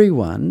gave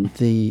everyone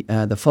the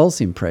false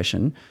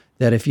impression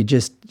that if you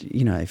just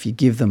if you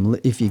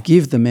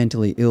give the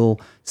mentally ill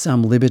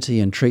some liberty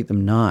and treat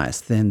them nice,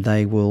 then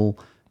they will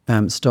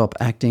stop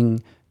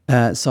acting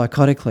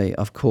psychotically.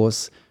 Of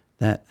course,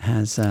 that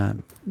has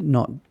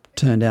not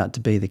turned out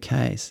to be the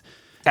case.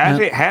 As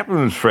it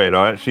happens, Fred,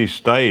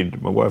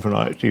 my wife and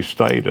I actually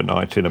stayed a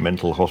night in a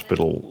mental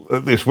hospital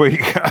this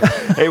week.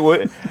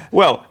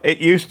 It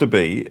used to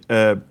be.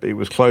 It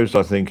was closed,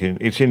 I think.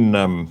 It's in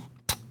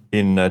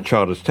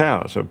Charters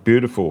Towers, a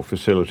beautiful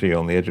facility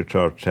on the edge of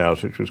Charters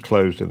Towers, which was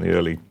closed in the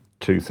early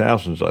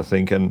 2000s, I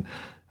think, and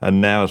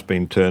now it's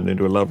been turned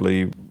into a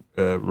lovely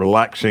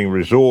relaxing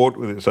resort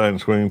with its own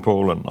swimming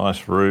pool and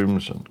nice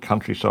rooms and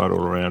countryside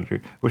all around you.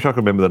 Wish I could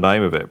remember the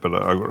name of it, but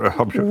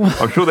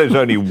I'm sure there's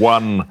only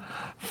one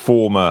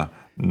former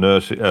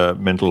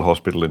mental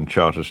hospital in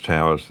Charters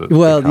Towers.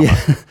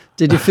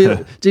 Did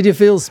you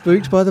feel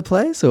spooked by the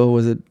place,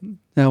 or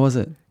how was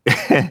it?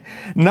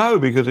 No,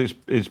 because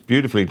it's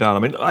beautifully done. I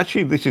mean,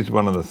 actually, this is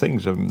one of the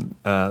things in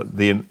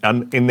the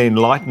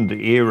enlightened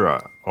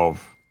era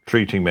of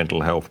treating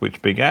mental health,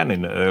 which began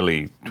in the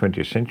early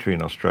 20th century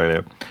in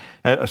Australia.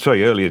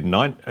 Early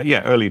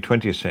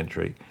 20th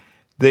century.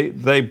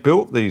 They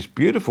built these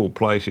beautiful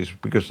places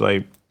because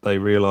they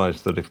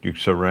realised that if you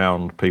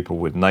surround people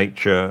with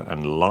nature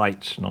and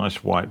lights,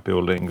 nice white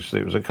buildings,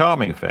 there was a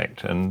calming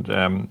effect. And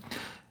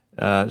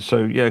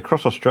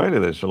across Australia,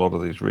 there's a lot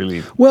of these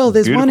really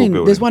there's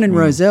one in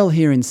Rozelle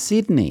here in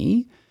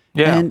Sydney.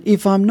 Yeah. And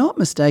if I'm not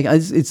mistaken,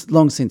 it's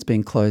long since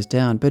been closed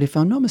down, but if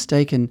I'm not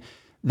mistaken,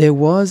 there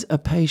was a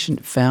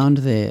patient found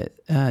there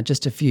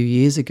just a few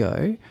years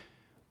ago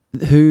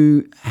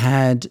who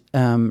had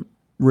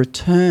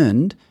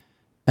returned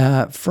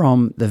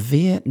from the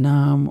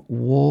Vietnam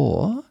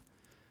War,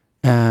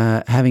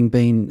 having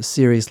been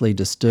seriously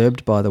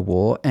disturbed by the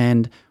war,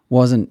 and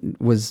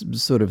was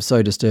sort of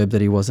so disturbed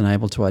that he wasn't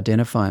able to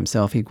identify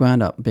himself. He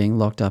wound up being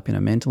locked up in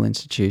a mental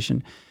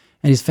institution,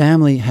 and his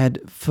family had,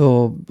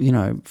 for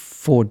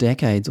 4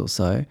 decades or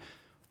so,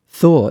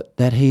 thought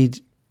that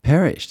he'd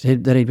perished,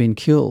 that he'd been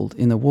killed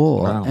in the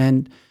war. Wow.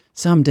 And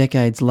some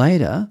decades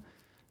later,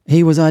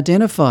 he was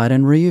identified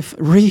and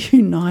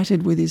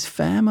reunited with his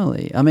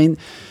family. I mean,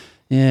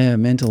 yeah,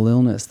 mental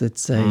illness.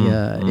 That's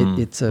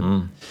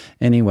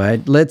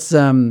Anyway, let's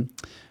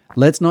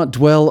not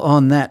dwell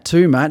on that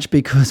too much,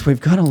 because we've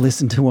got to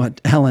listen to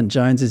what Alan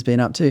Jones has been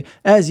up to.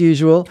 As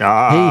usual, he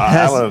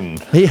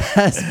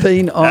has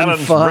been on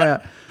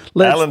fire.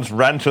 Alan's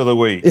rant of the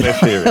week. Let's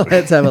hear it.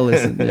 Let's have a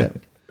listen. Yeah.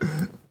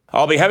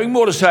 I'll be having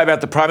more to say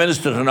about the Prime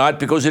Minister tonight,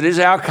 because it is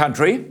our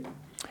country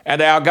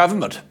and our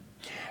government.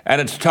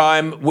 And it's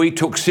time we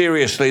took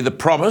seriously the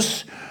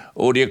promise,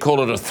 or do you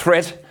call it a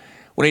threat,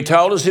 when he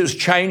told us he was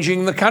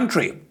changing the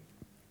country.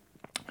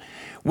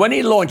 When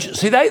he launched...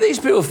 these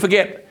people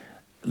forget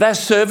they're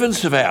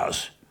servants of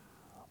ours.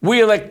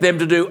 We elect them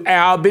to do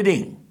our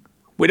bidding.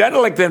 We don't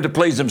elect them to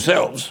please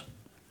themselves.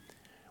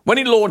 When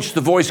he launched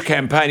the Voice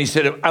campaign, he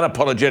said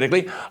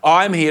unapologetically,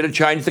 I'm here to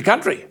change the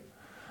country.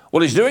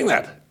 Well, he's doing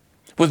that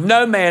with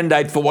no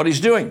mandate for what he's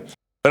doing.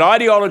 But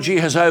ideology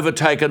has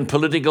overtaken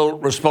political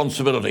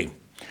responsibility.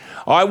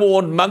 I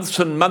warned months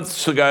and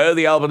months ago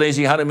the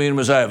Albanese honeymoon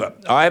was over.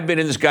 I have been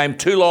in this game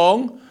too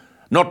long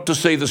not to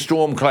see the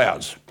storm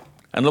clouds.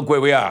 And look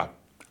where we are.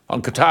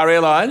 On Qatar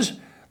Airlines,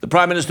 the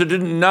Prime Minister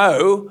didn't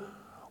know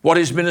what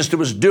his minister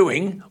was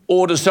doing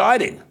or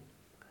deciding,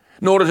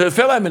 nor did her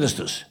fellow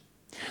ministers.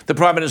 The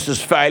Prime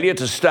Minister's failure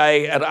to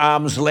stay at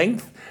arm's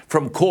length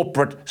from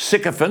corporate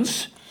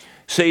sycophants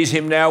sees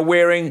him now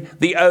wearing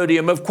the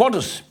odium of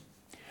Qantas.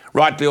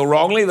 Rightly or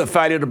wrongly, the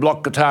failure to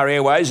block Qatar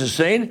Airways is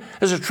seen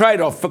as a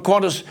trade-off for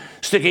Qantas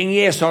sticking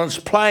yes on its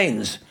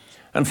planes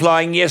and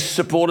flying yes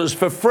supporters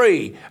for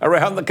free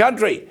around the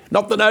country.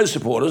 Not the no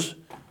supporters.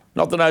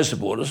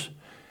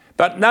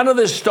 But none of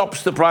this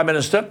stops the Prime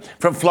Minister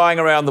from flying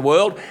around the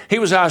world. He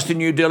was asked in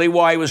New Delhi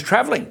why he was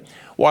travelling.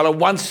 While a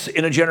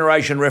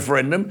once-in-a-generation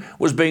referendum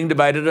was being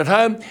debated at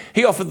home,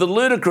 he offered the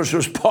ludicrous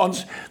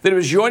response that he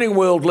was joining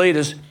world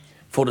leaders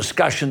for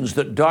discussions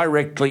that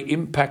directly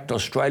impact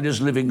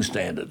Australia's living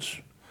standards.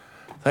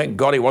 Thank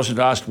God he wasn't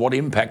asked what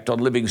impact on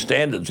living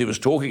standards he was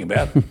talking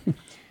about.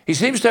 He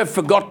seems to have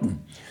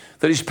forgotten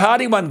that his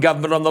party won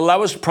government on the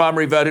lowest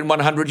primary vote in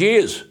 100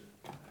 years.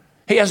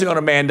 He hasn't got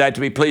a mandate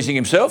to be pleasing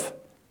himself.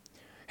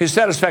 His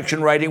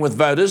satisfaction rating with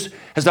voters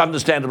has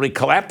understandably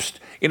collapsed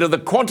into the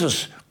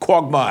Qantas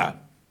quagmire.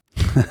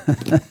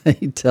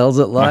 He tells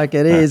it like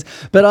it is.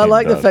 But I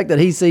like the fact that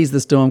he sees the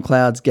storm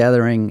clouds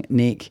gathering,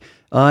 Nick.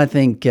 I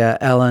think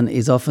Alan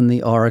is often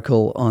the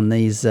oracle on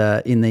these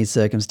in these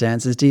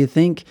circumstances. Do you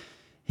think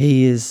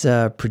he is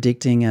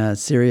predicting a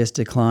serious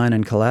decline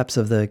and collapse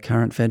of the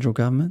current federal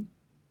government?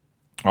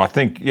 I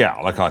think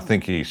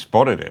he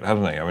spotted it,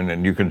 hasn't he? I mean,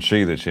 and you can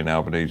see this in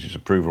Albanese's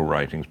approval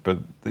ratings. But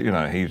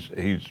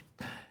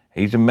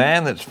he's a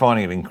man that's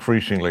finding it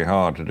increasingly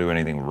hard to do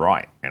anything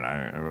right.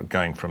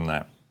 Going from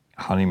that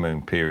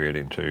honeymoon period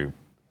into...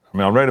 I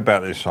mean, I read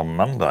about this on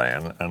Monday,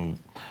 and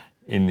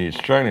in the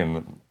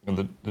Australian...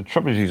 The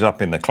trouble is he's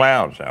up in the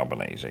clouds,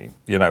 Albanese.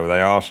 They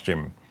asked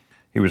him,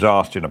 he was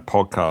asked in a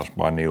podcast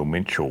by Neil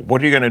Mitchell,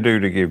 what are you going to do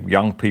to give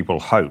young people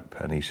hope?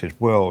 And he says,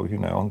 well,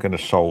 I'm going to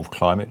solve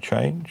climate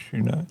change,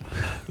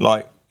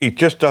 Like, he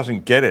just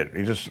doesn't get it.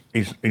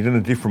 He's in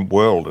a different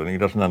world, and he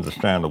doesn't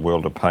understand the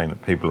world of pain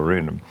that people are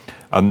in.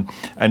 And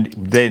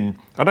then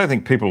I don't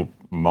think people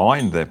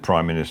mind their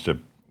Prime Minister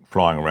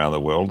flying around the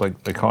world.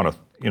 They kind of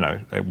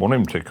they want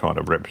him to kind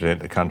of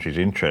represent the country's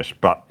interests,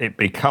 but it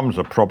becomes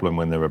a problem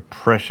when there are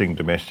pressing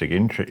domestic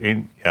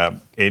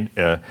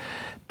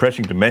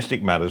pressing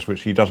domestic matters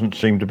which he doesn't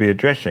seem to be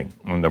addressing.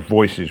 And the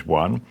Voice is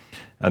one,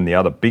 and the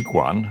other big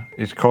one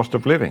is cost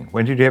of living.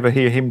 When did you ever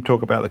hear him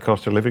talk about the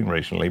cost of living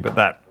recently? But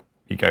that,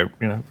 you go,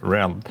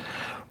 around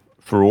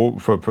for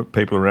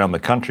people around the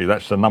country,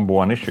 that's the number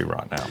one issue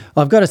right now.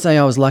 I've got to say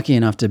I was lucky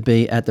enough to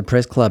be at the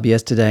press club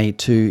yesterday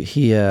to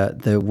hear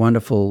the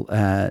wonderful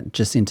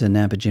Jacinta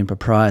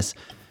Nampijinpa-Price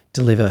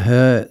deliver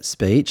her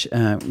speech.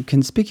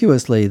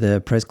 Conspicuously, the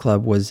press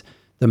club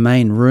the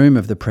main room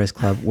of the press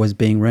club was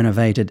being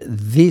renovated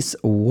this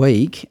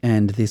week,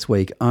 and this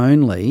week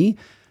only,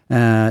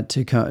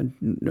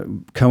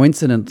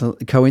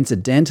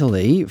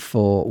 coincidentally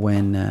for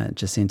when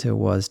Jacinta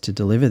was to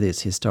deliver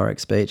this historic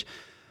speech.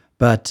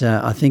 But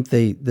I think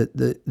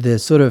the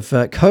sort of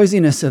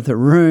coziness of the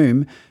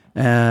room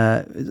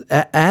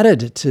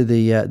added to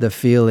the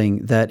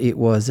feeling that it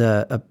was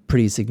a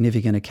pretty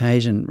significant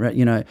occasion.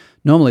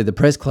 Normally the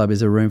press club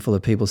is a room full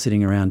of people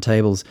sitting around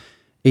tables,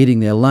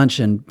 eating their lunch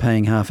and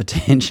paying half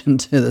attention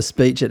to the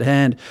speech at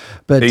hand.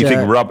 But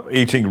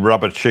eating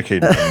rubber chicken.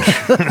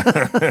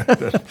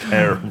 That's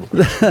terrible.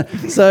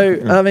 So,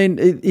 I mean,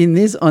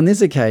 on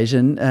this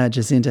occasion,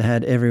 Jacinta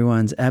had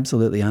everyone's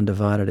absolutely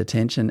undivided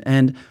attention,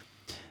 and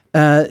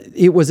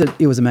it was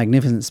a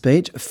magnificent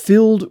speech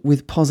filled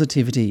with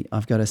positivity,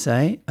 I've got to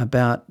say,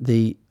 about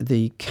the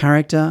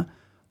character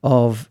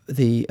of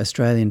the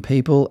Australian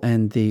people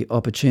and the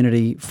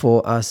opportunity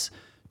for us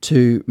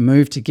to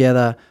move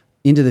together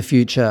into the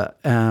future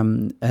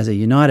as a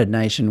united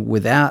nation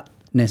without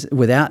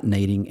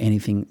needing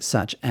anything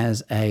such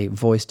as a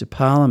voice to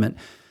Parliament.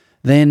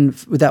 Then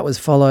that was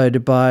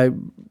followed by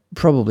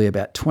probably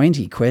about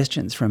 20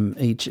 questions from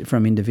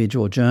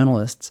individual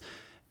journalists.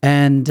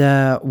 And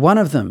one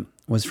of them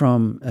was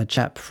from a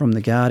chap from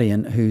The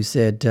Guardian who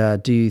said,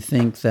 do you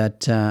think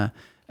that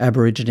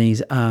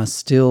Aborigines are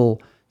still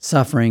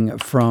suffering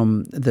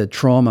from the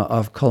trauma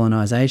of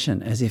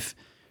colonisation, as if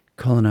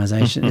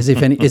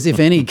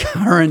any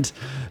current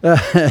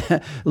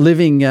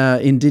living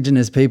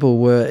Indigenous people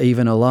were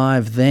even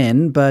alive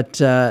then. But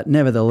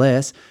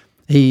nevertheless,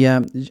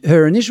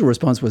 her initial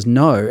response was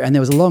no, and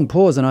there was a long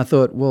pause, and I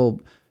thought, well,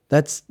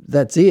 that's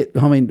it.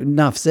 I mean,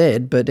 enough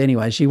said. But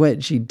anyway,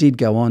 she did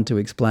go on to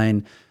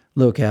explain,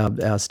 look,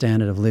 our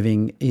standard of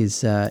living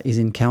is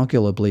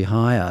incalculably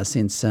higher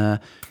since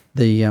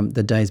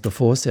the days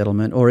before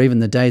settlement, or even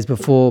the days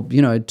before,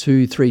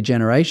 2-3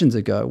 generations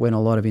ago, when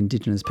a lot of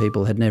Indigenous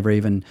people had never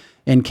even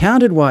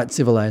encountered white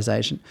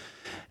civilization.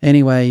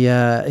 Anyway,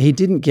 he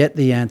didn't get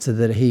the answer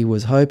that he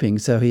was hoping,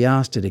 so he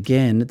asked it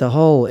again. The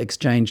whole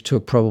exchange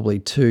took probably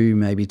 2,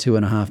 maybe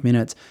 2.5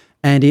 minutes,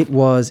 and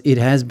it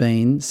has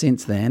been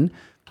since then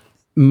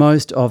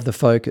most of the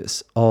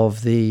focus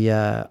of the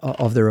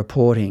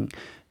reporting,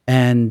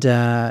 and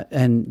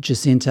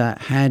Jacinta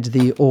had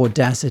the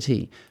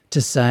audacity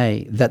to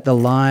say that the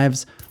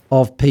lives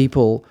of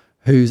people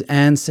whose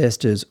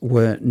ancestors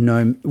were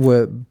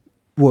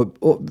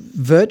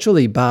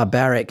virtually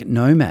barbaric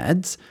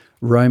nomads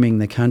roaming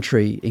the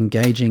country,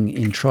 engaging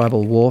in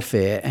tribal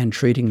warfare and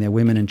treating their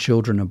women and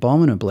children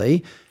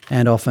abominably,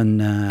 and often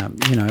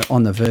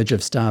on the verge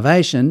of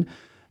starvation,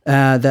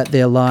 that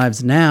their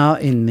lives now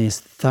in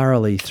this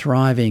thoroughly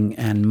thriving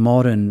and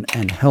modern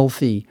and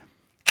healthy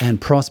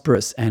and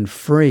prosperous and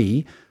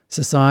free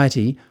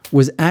society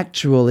was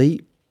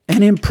actually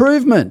an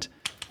improvement.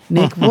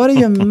 Nick, what do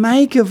you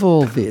make of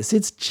all this?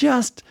 It's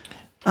just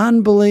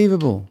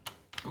unbelievable.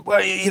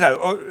 Well,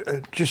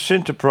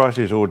 Jacinta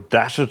Price's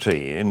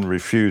audacity in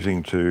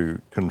refusing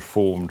to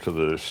conform to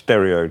the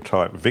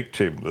stereotype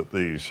victim that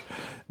these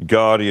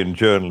Guardian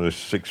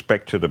journalists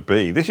expect her to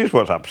be, this is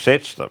what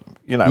upsets them.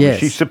 Yes.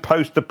 She's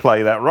supposed to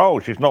play that role.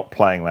 She's not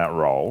playing that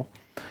role.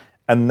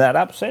 And that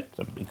upsets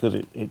them because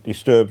it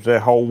disturbs their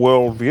whole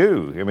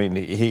worldview. I mean,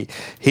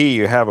 here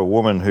you have a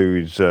woman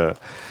who's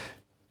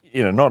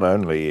not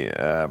only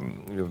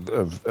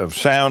of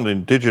sound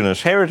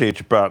Indigenous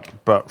heritage,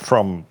 but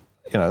from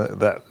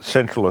that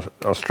Central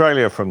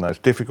Australia, from those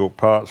difficult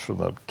parts, from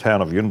the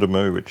town of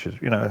Yuendamu, which is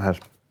has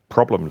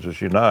problems,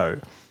 as you know,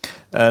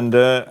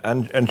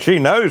 and she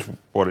knows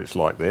what it's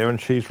like there, and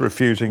she's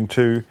refusing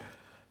to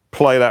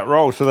play that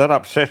role, so that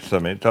upsets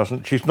them. It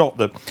doesn't. She's not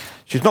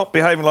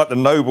behaving like the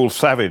noble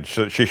savage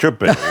that she should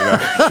be.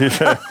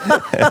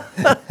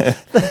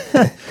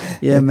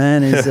 Yeah,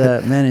 man is.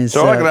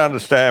 So I can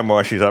understand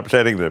why she's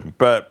upsetting them,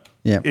 but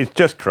yeah, it's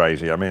just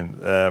crazy. I mean,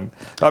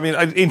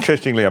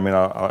 interestingly,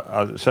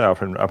 I say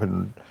up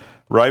in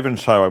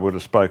Ravenshoe, I would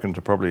have spoken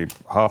to probably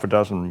half a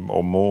dozen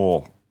or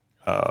more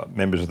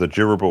members of the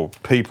Djirrabal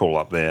people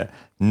up there.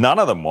 None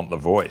of them want the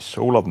voice.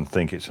 All of them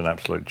think it's an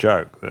absolute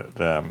joke.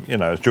 That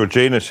as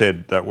Georgina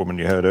said, that woman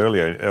you heard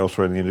earlier,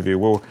 elsewhere in the interview,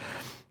 well,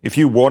 if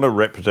you want to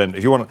represent,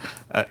 if you want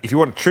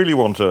to truly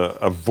want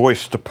a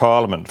voice to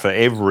Parliament for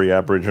every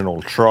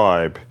Aboriginal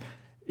tribe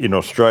in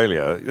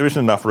Australia, there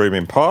isn't enough room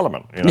in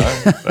Parliament,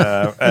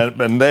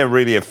 and they're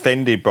really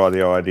offended by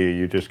the idea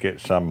you just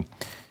get some,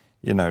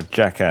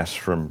 jackass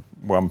from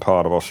one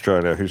part of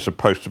Australia who's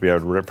supposed to be able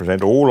to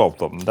represent all of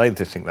them. They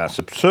just think that's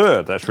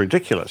absurd. That's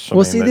ridiculous.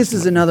 This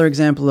is another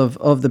example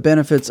of the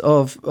benefits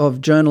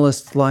of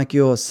journalists like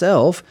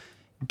yourself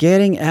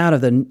getting out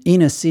of the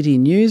inner city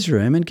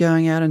newsroom and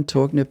going out and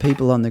talking to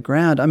people on the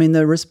ground. I mean,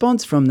 the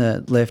response from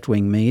the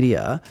left-wing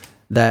media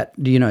that,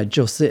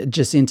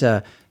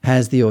 Jacinta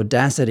has the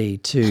audacity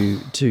to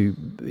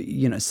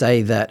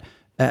say that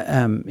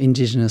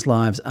Indigenous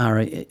lives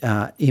are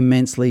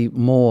immensely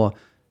more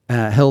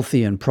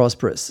healthy and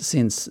prosperous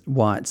since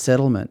white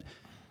settlement.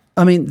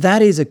 I mean,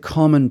 that is a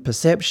common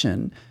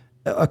perception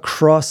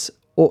across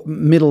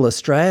Middle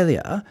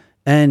Australia,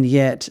 and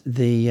yet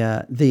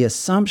the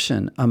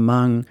assumption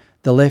among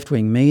the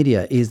left-wing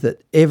media is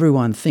that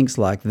everyone thinks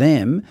like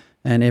them,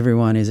 and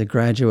everyone is a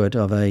graduate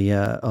of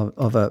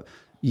a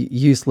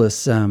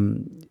useless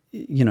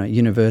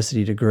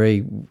university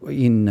degree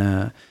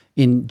in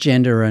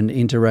gender and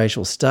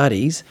interracial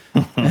studies,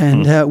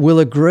 and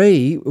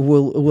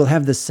will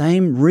have the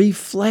same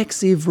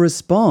reflexive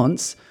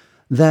response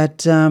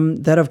that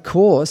of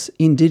course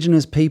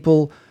Indigenous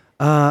people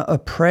are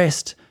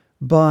oppressed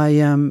by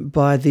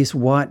this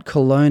white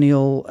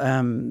colonial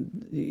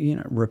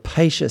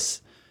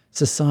rapacious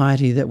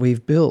society that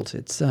we've built.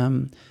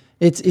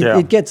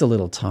 It gets a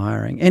little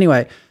tiring.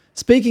 Anyway,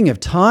 speaking of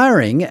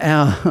tiring,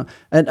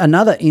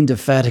 another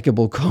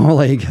indefatigable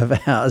colleague of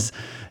ours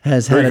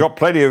has had... We've got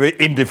plenty of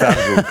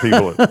indefatigable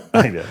people.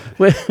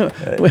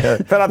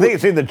 But I think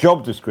it's in the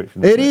job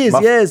description. It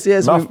is,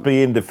 yes. Must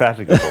be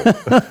indefatigable.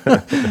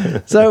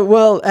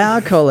 So,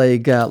 our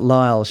colleague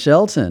Lyle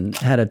Shelton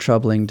had a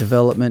troubling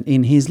development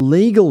in his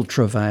legal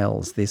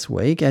travails this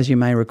week. As you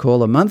may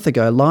recall, a month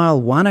ago,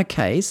 Lyle won a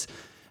case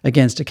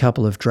against a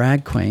couple of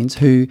drag queens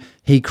who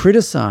he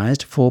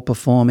criticised for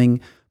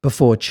performing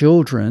before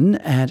children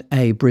at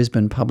a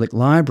Brisbane public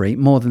library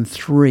more than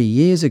 3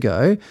 years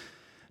ago.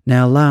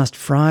 Now, last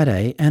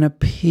Friday, an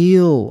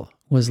appeal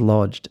was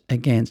lodged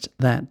against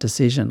that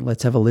decision.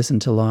 Let's have a listen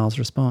to Lyle's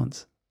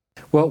response.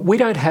 Well, we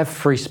don't have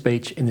free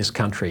speech in this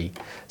country.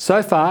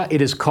 So far,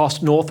 it has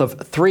cost north of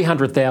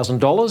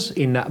 $300,000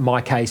 in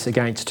my case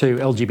against two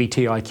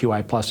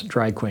LGBTIQA+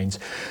 drag queens.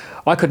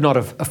 I could not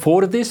have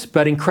afforded this,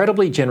 but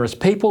incredibly generous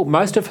people,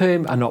 most of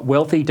whom are not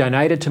wealthy,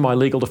 donated to my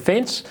legal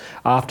defence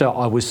after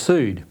I was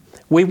sued.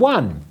 We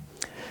won.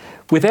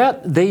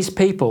 Without these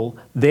people,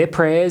 their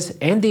prayers,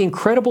 and the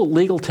incredible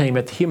legal team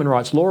at the Human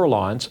Rights Law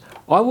Alliance,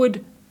 I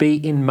would be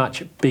in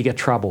much bigger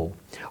trouble.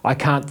 I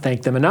can't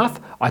thank them enough.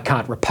 I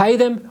can't repay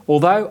them,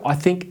 although I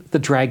think the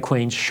drag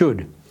queens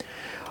should.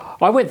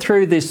 I went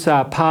through this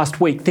past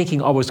week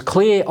thinking I was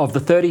clear of the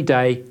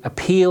 30-day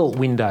appeal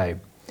window.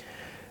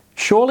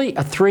 Surely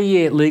a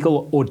 3-year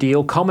legal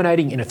ordeal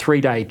culminating in a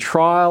 3-day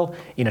trial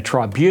in a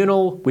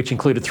tribunal, which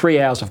included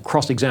 3 hours of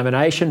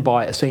cross-examination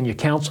by a senior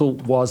counsel,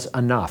 was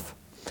enough.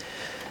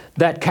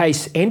 That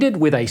case ended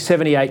with a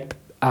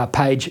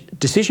 78-page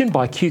decision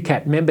by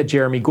QCAT member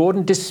Jeremy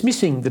Gordon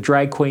dismissing the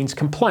drag queen's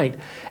complaint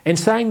and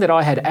saying that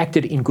I had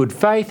acted in good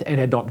faith and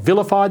had not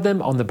vilified them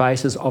on the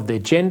basis of their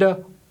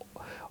gender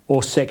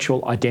or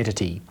sexual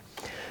identity.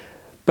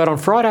 But on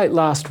Friday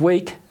last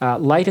week,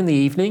 late in the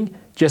evening,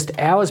 just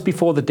hours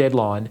before the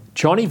deadline,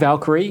 Johnny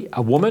Valkyrie,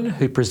 a woman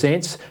who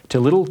presents to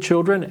little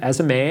children as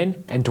a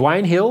man, and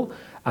Dwayne Hill,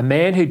 a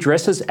man who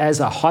dresses as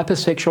a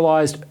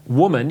hypersexualised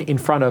woman in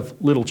front of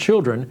little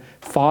children,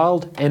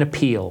 filed an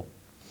appeal.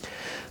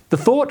 The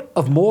thought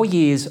of more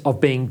years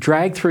of being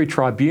dragged through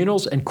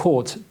tribunals and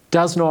courts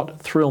does not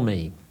thrill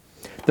me.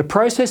 The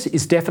process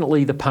is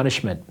definitely the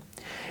punishment.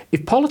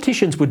 If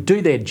politicians would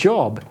do their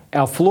job,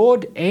 our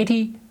flawed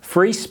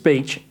anti-free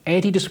speech,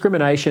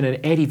 anti-discrimination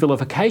and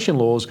anti-vilification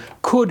laws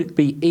could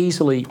be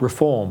easily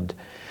reformed.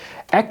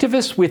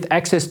 Activists with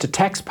access to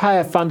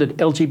taxpayer-funded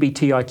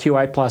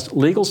LGBTIQA+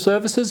 legal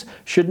services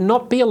should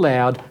not be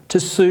allowed to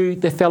sue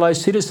their fellow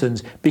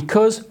citizens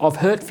because of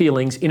hurt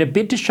feelings in a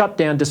bid to shut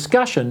down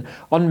discussion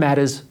on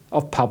matters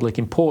of public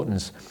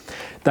importance.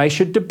 They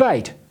should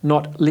debate,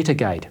 not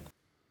litigate.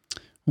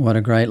 What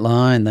a great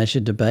line. They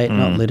should debate,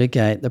 not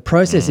litigate. The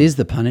process is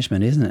the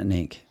punishment, isn't it,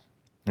 Nick?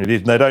 It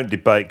is. They don't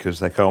debate because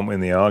they can't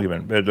win the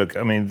argument. But look,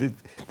 I mean,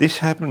 this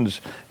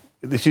happens...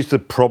 This is the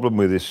problem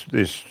with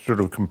this sort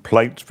of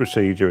complaints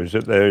procedure, is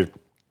that there's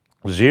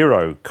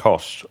zero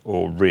cost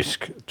or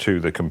risk to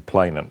the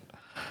complainant,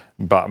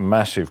 but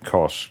massive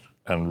cost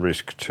and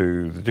risk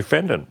to the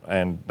defendant.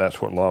 And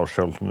that's what Lyle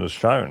Shelton has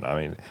shown.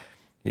 I mean,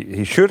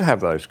 he should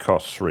have those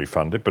costs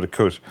refunded, but of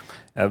course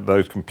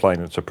those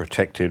complainants are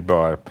protected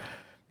by,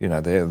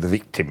 they're the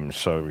victims,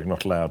 so you're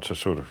not allowed to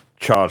sort of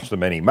charge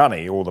them any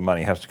money. All the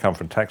money has to come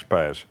from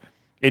taxpayers.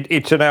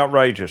 It's an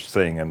outrageous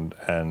thing, and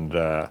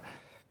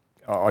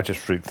I just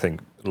think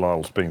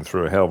Lyle's been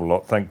through a hell of a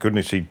lot. Thank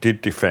goodness he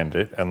did defend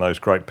it, and those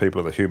great people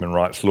at the Human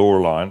Rights Law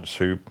Alliance,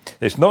 who,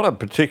 it's not a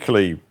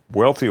particularly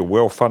wealthy or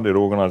well-funded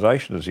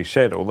organisation, as he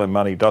said, although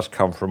money does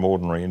come from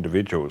ordinary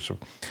individuals,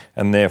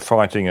 and they're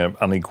fighting an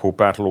unequal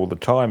battle all the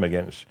time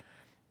against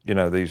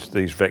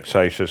these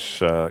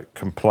vexatious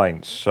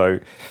complaints. So,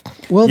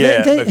 well,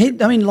 yeah,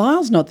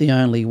 Lyle's not the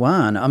only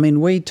one. I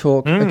mean, we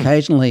talk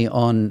occasionally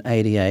on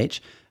ADH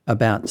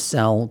about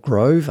Sal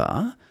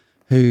Grover,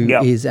 who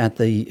is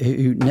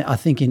who I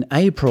think in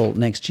April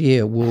next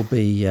year will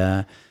be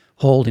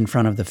hauled in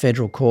front of the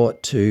federal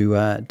court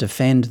to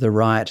defend the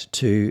right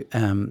to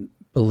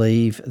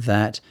believe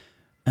that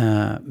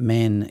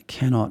men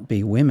cannot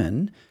be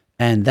women,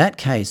 and that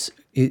case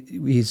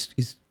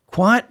is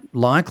quite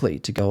likely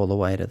to go all the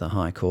way to the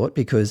High Court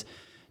because,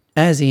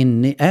 as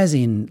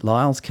in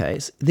Lyle's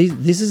case,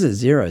 this is a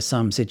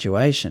zero-sum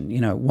situation.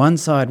 One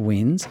side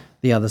wins,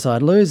 the other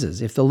side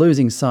loses. If the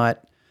losing side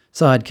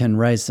can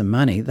raise some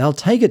money, they'll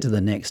take it to the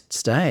next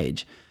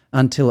stage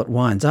until it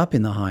winds up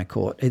in the High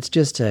Court. It's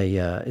just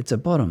it's a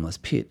bottomless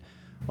pit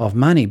of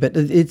money. But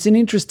it's an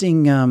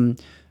interesting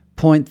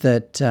point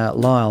that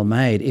Lyle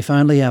made. If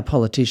only our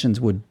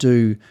politicians would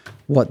do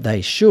what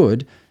they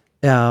should,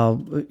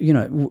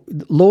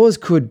 laws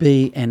could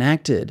be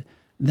enacted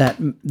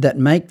that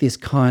make this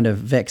kind of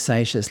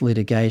vexatious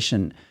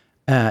litigation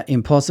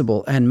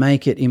impossible, and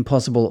make it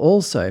impossible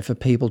also for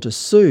people to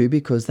sue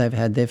because they've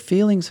had their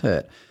feelings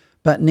hurt.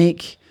 But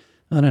Nick,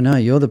 I don't know.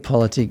 You're the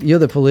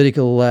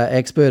political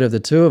expert of the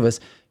two of us.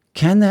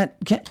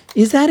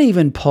 Is that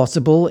even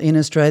possible in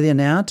Australia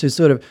now? To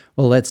sort of,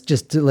 well, let's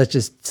just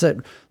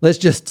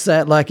say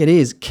it like it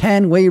is.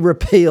 Can we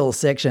repeal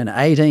Section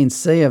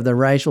 18C of the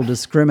Racial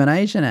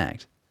Discrimination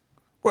Act?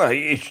 Well,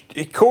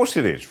 of course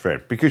it is,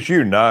 Fred, because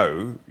you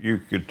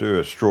could do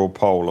a straw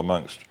poll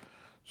amongst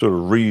sort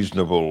of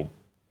reasonable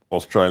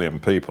Australian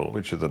people,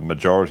 which are the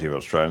majority of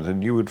Australians,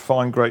 and you would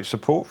find great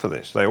support for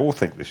this. They all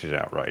think this is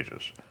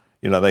outrageous.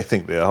 They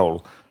think the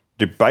whole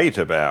debate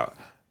about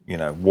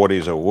what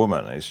is a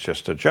woman is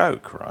just a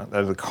joke, right?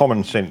 There's a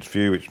common sense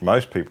view which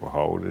most people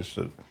hold is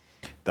that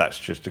that's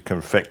just a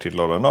confected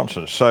lot of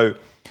nonsense. So,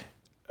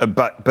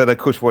 but of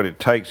course what it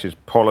takes is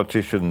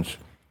politicians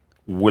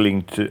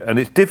willing to, and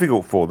it's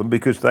difficult for them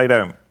because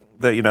they're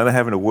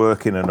having to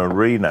work in an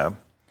arena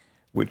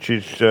which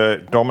is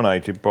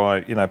dominated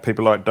by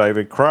people like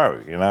David Crowe,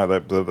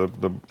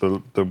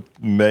 the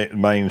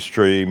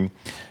mainstream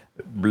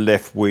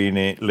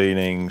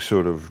left-leaning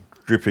sort of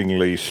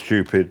drippingly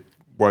stupid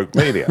woke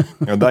media,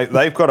 and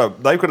they've got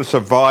to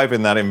survive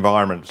in that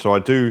environment. So I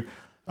do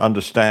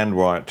understand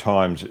why at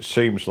times it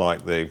seems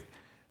like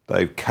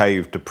they've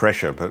caved to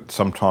pressure, but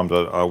sometimes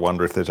I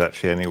wonder if there's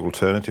actually any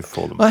alternative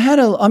for them.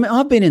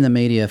 I've been in the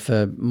media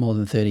for more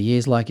than 30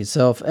 years, like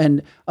yourself,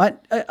 and I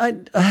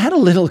had a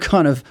little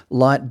kind of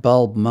light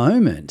bulb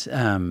moment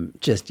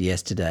just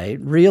yesterday,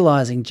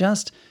 realising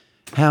just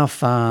how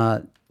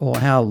far or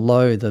how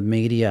low the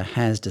media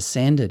has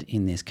descended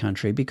in this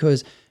country.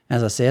 Because,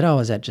 as I said, I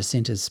was at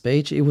Jacinta's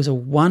speech. It was a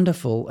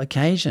wonderful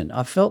occasion.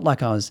 I felt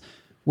like I was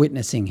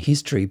witnessing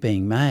history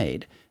being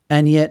made,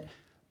 and yet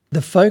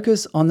the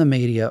focus on the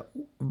media,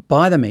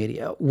 by the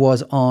media,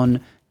 was on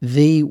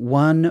the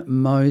one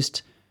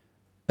most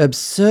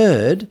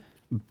absurd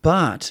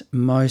but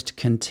most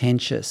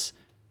contentious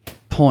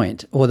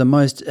point, or the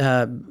most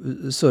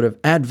sort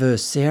of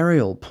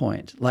adversarial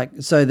point.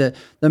 So the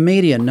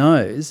media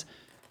knows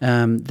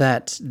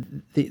that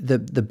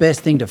the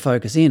best thing to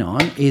focus in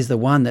on is the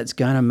one that's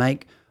going to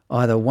make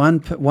either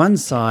one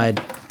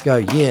side go,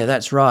 yeah,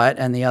 that's right,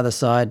 and the other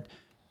side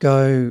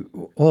go,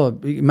 or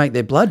make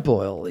their blood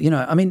boil.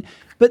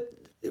 But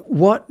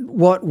what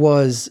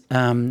was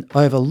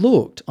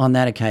overlooked on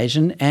that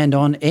occasion and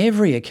on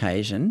every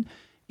occasion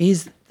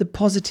is the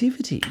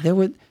positivity.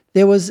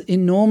 There was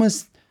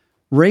enormous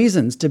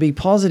reasons to be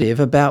positive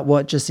about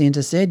what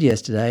Jacinta said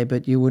yesterday,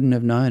 but you wouldn't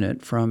have known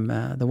it from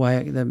the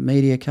way the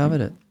media covered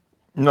it.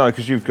 No,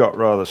 because you've got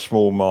rather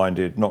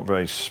small-minded, not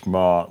very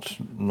smart,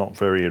 not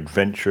very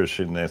adventurous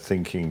in their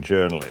thinking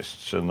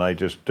journalists, and they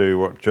just do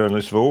what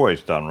journalists have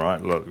always done,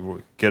 right?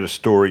 Look, get a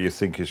story you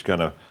think is going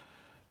to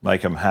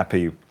make them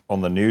happy on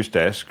the news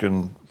desk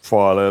and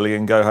file early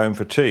and go home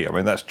for tea. I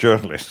mean, that's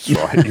journalists,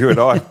 right? You and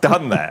I have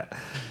done that.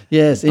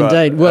 Yes,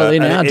 indeed. Well,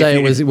 in our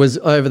day, it was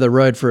over the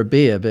road for a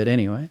beer, but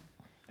anyway.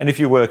 And if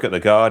you work at The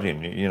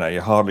Guardian,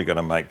 you're hardly going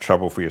to make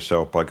trouble for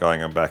yourself by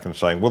going back and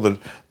saying, well,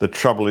 the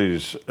trouble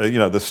is,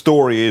 the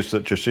story is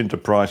that Jacinta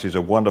Price is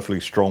a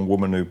wonderfully strong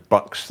woman who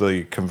bucks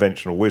the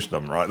conventional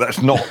wisdom, right?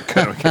 That's not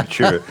going to get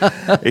you,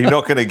 you're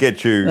not going to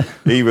get you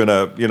even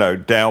a,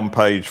 down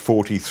page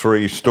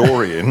 43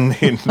 story in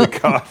The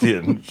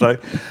Guardian. So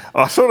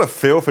I sort of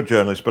feel for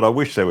journalists, but I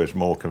wish there was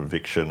more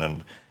conviction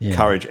and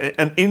courage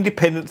and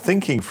independent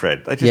thinking,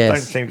 Fred. They just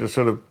don't seem to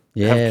sort of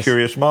have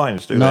curious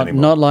minds, do they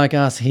anymore? Not like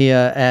us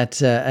here at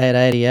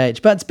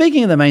ADH. But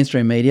speaking of the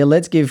mainstream media,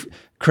 let's give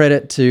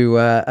credit to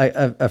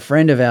a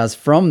friend of ours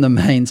from the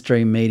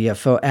mainstream media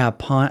for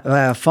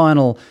our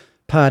final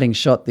parting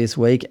shot this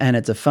week, and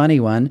it's a funny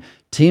one.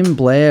 Tim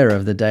Blair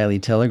of the Daily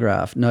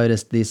Telegraph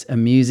noticed this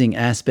amusing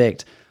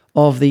aspect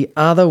of the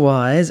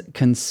otherwise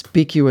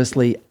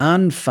conspicuously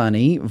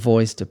unfunny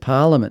Voice to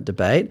Parliament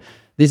debate.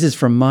 This is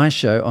from my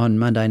show on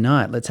Monday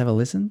night. Let's have a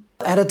listen.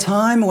 At a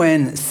time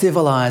when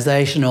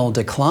civilisational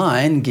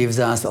decline gives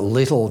us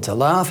little to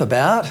laugh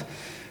about,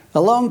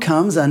 along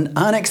comes an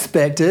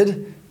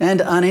unexpected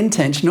and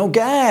unintentional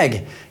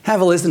gag.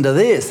 Have a listen to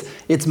this.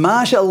 It's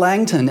Marsha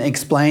Langton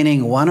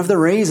explaining one of the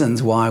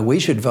reasons why we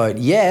should vote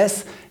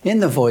yes in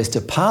the Voice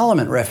to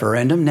Parliament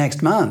referendum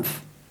next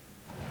month.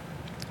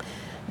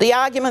 The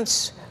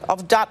arguments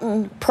of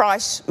Dutton,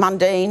 Price,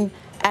 Mundine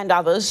and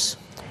others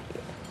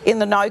in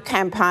the No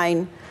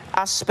campaign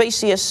are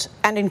specious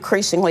and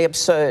increasingly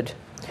absurd.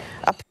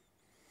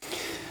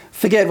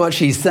 Forget what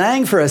she's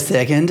saying for a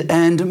second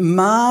and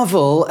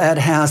marvel at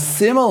how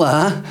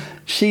similar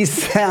she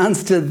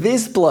sounds to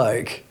this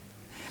bloke.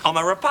 I'm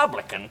a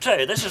Republican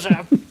too.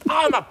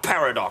 I'm a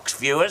paradox,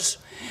 viewers.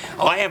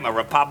 I am a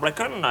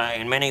Republican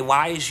in many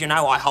ways. You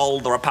know, I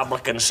hold the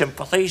Republican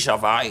sympathies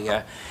of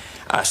a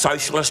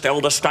socialist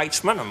elder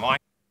statesman.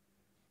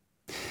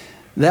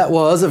 That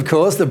was, of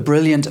course, the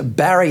brilliant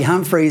Barry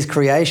Humphries'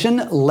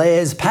 creation,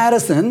 Les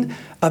Patterson,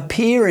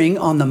 appearing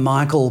on the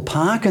Michael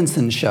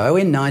Parkinson Show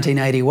in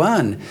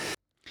 1981.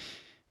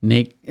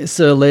 Nick,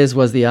 Sir Les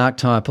was the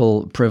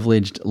archetypal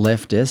privileged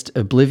leftist,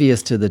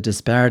 oblivious to the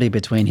disparity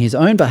between his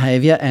own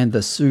behaviour and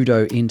the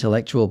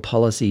pseudo-intellectual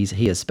policies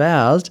he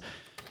espoused,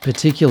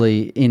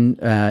 particularly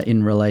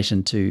in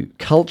relation to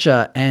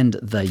culture and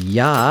the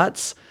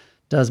yachts.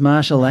 Does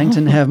Marsha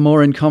Langton have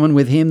more in common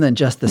with him than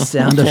just the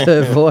sound of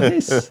her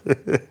voice?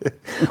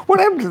 What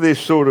happened to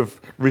this sort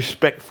of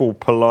respectful,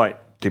 polite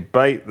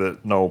debate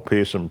that Noel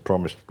Pearson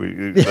promised they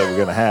were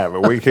going to have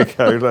a week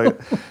ago?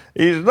 Like,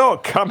 it's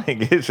not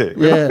coming, is it? It's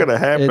not going to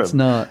happen. It's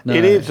not. No.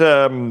 It is.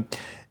 I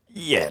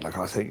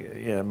think,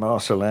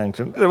 Marsha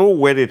Langton, they're all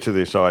wedded to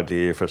this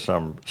idea for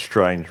some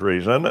strange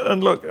reason.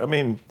 And look, I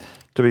mean,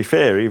 to be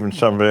fair, even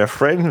some of our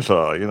friends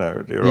are,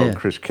 dear old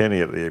Chris Kenny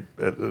at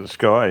the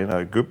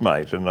Sky, good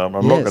mate, and I'm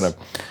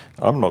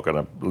not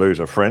going to lose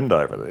a friend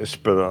over this,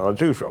 but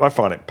I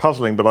find it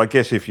puzzling. But I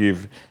guess if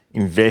you've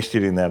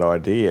invested in that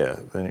idea,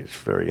 then it's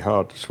very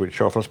hard to switch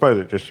off. I suppose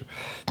it just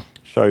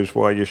shows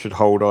why you should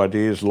hold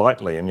ideas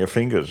lightly in your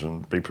fingers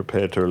and be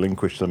prepared to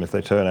relinquish them if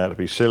they turn out to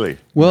be silly.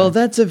 Well,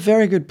 that's a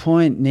very good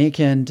point, Nick,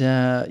 and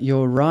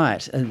you're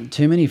right.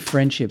 Too many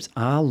friendships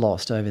are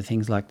lost over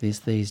things like this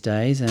these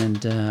days,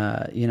 and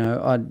you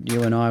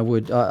and I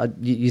would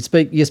you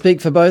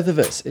speak for both of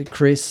us.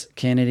 Chris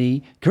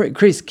Kenny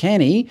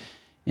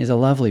is a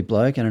lovely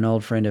bloke and an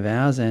old friend of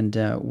ours, and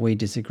we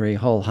disagree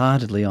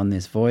wholeheartedly on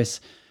this Voice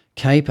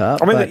caper.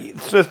 I mean,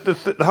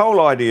 the whole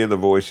idea of the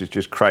Voice is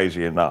just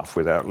crazy enough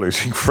without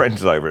losing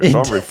friends over it.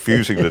 So I'm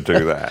refusing to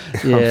do that.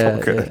 I'm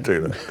not going to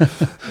do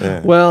that.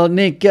 Yeah. Well,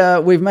 Nick,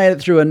 we've made it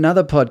through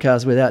another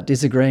podcast without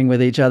disagreeing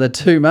with each other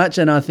too much,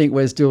 and I think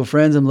we're still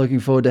friends. I'm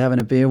looking forward to having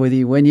a beer with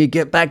you when you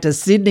get back to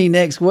Sydney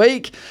next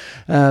week.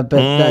 But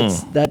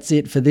that's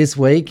it for this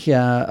week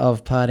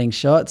of Parting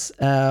Shots.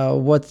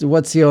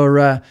 What's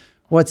your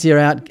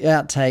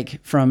outtake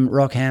from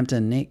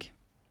Rockhampton, Nick?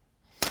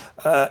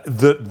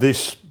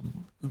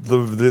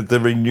 The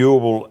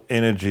renewable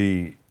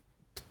energy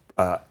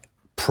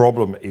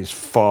problem is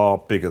far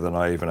bigger than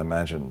I even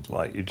imagined.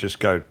 Like, you just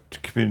go to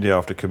community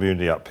after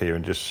community up here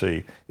and just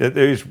see.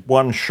 There is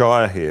one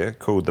shire here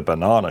called the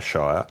Banana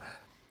Shire.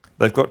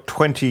 They've got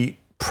 20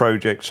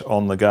 projects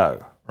on the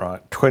go,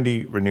 right?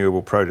 20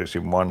 renewable projects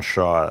in one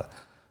shire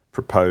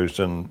proposed,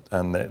 and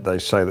they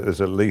say that there's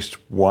at least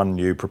one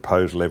new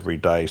proposal every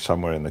day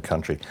somewhere in the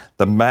country.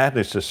 The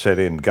madness has set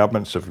in.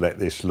 Governments have let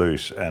this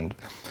loose, and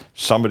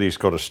somebody's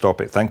got to stop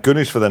it. Thank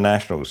goodness for the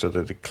Nationals that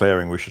are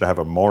declaring we should have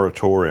a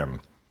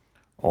moratorium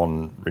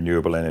on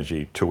renewable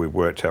energy till we've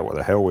worked out what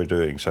the hell we're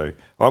doing. So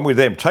I'm with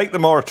them. Take the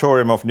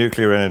moratorium off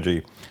nuclear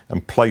energy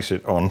and place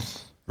it on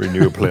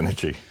renewable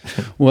energy.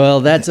 Well,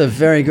 that's a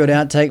very good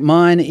outtake.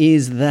 Mine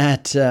is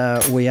that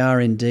we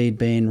are indeed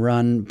being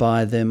run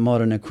by the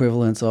modern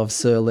equivalents of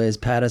Sir Les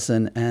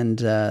Patterson,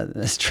 and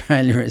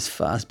Australia is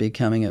fast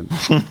becoming a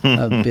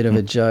bit of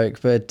a joke,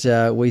 but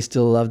we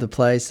still love the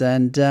place,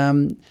 and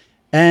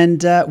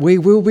we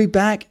will be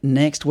back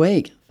next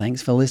week.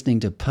 Thanks for listening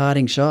to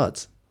Parting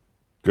Shots.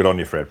 Good on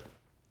you, Fred.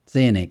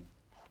 See you, Nick.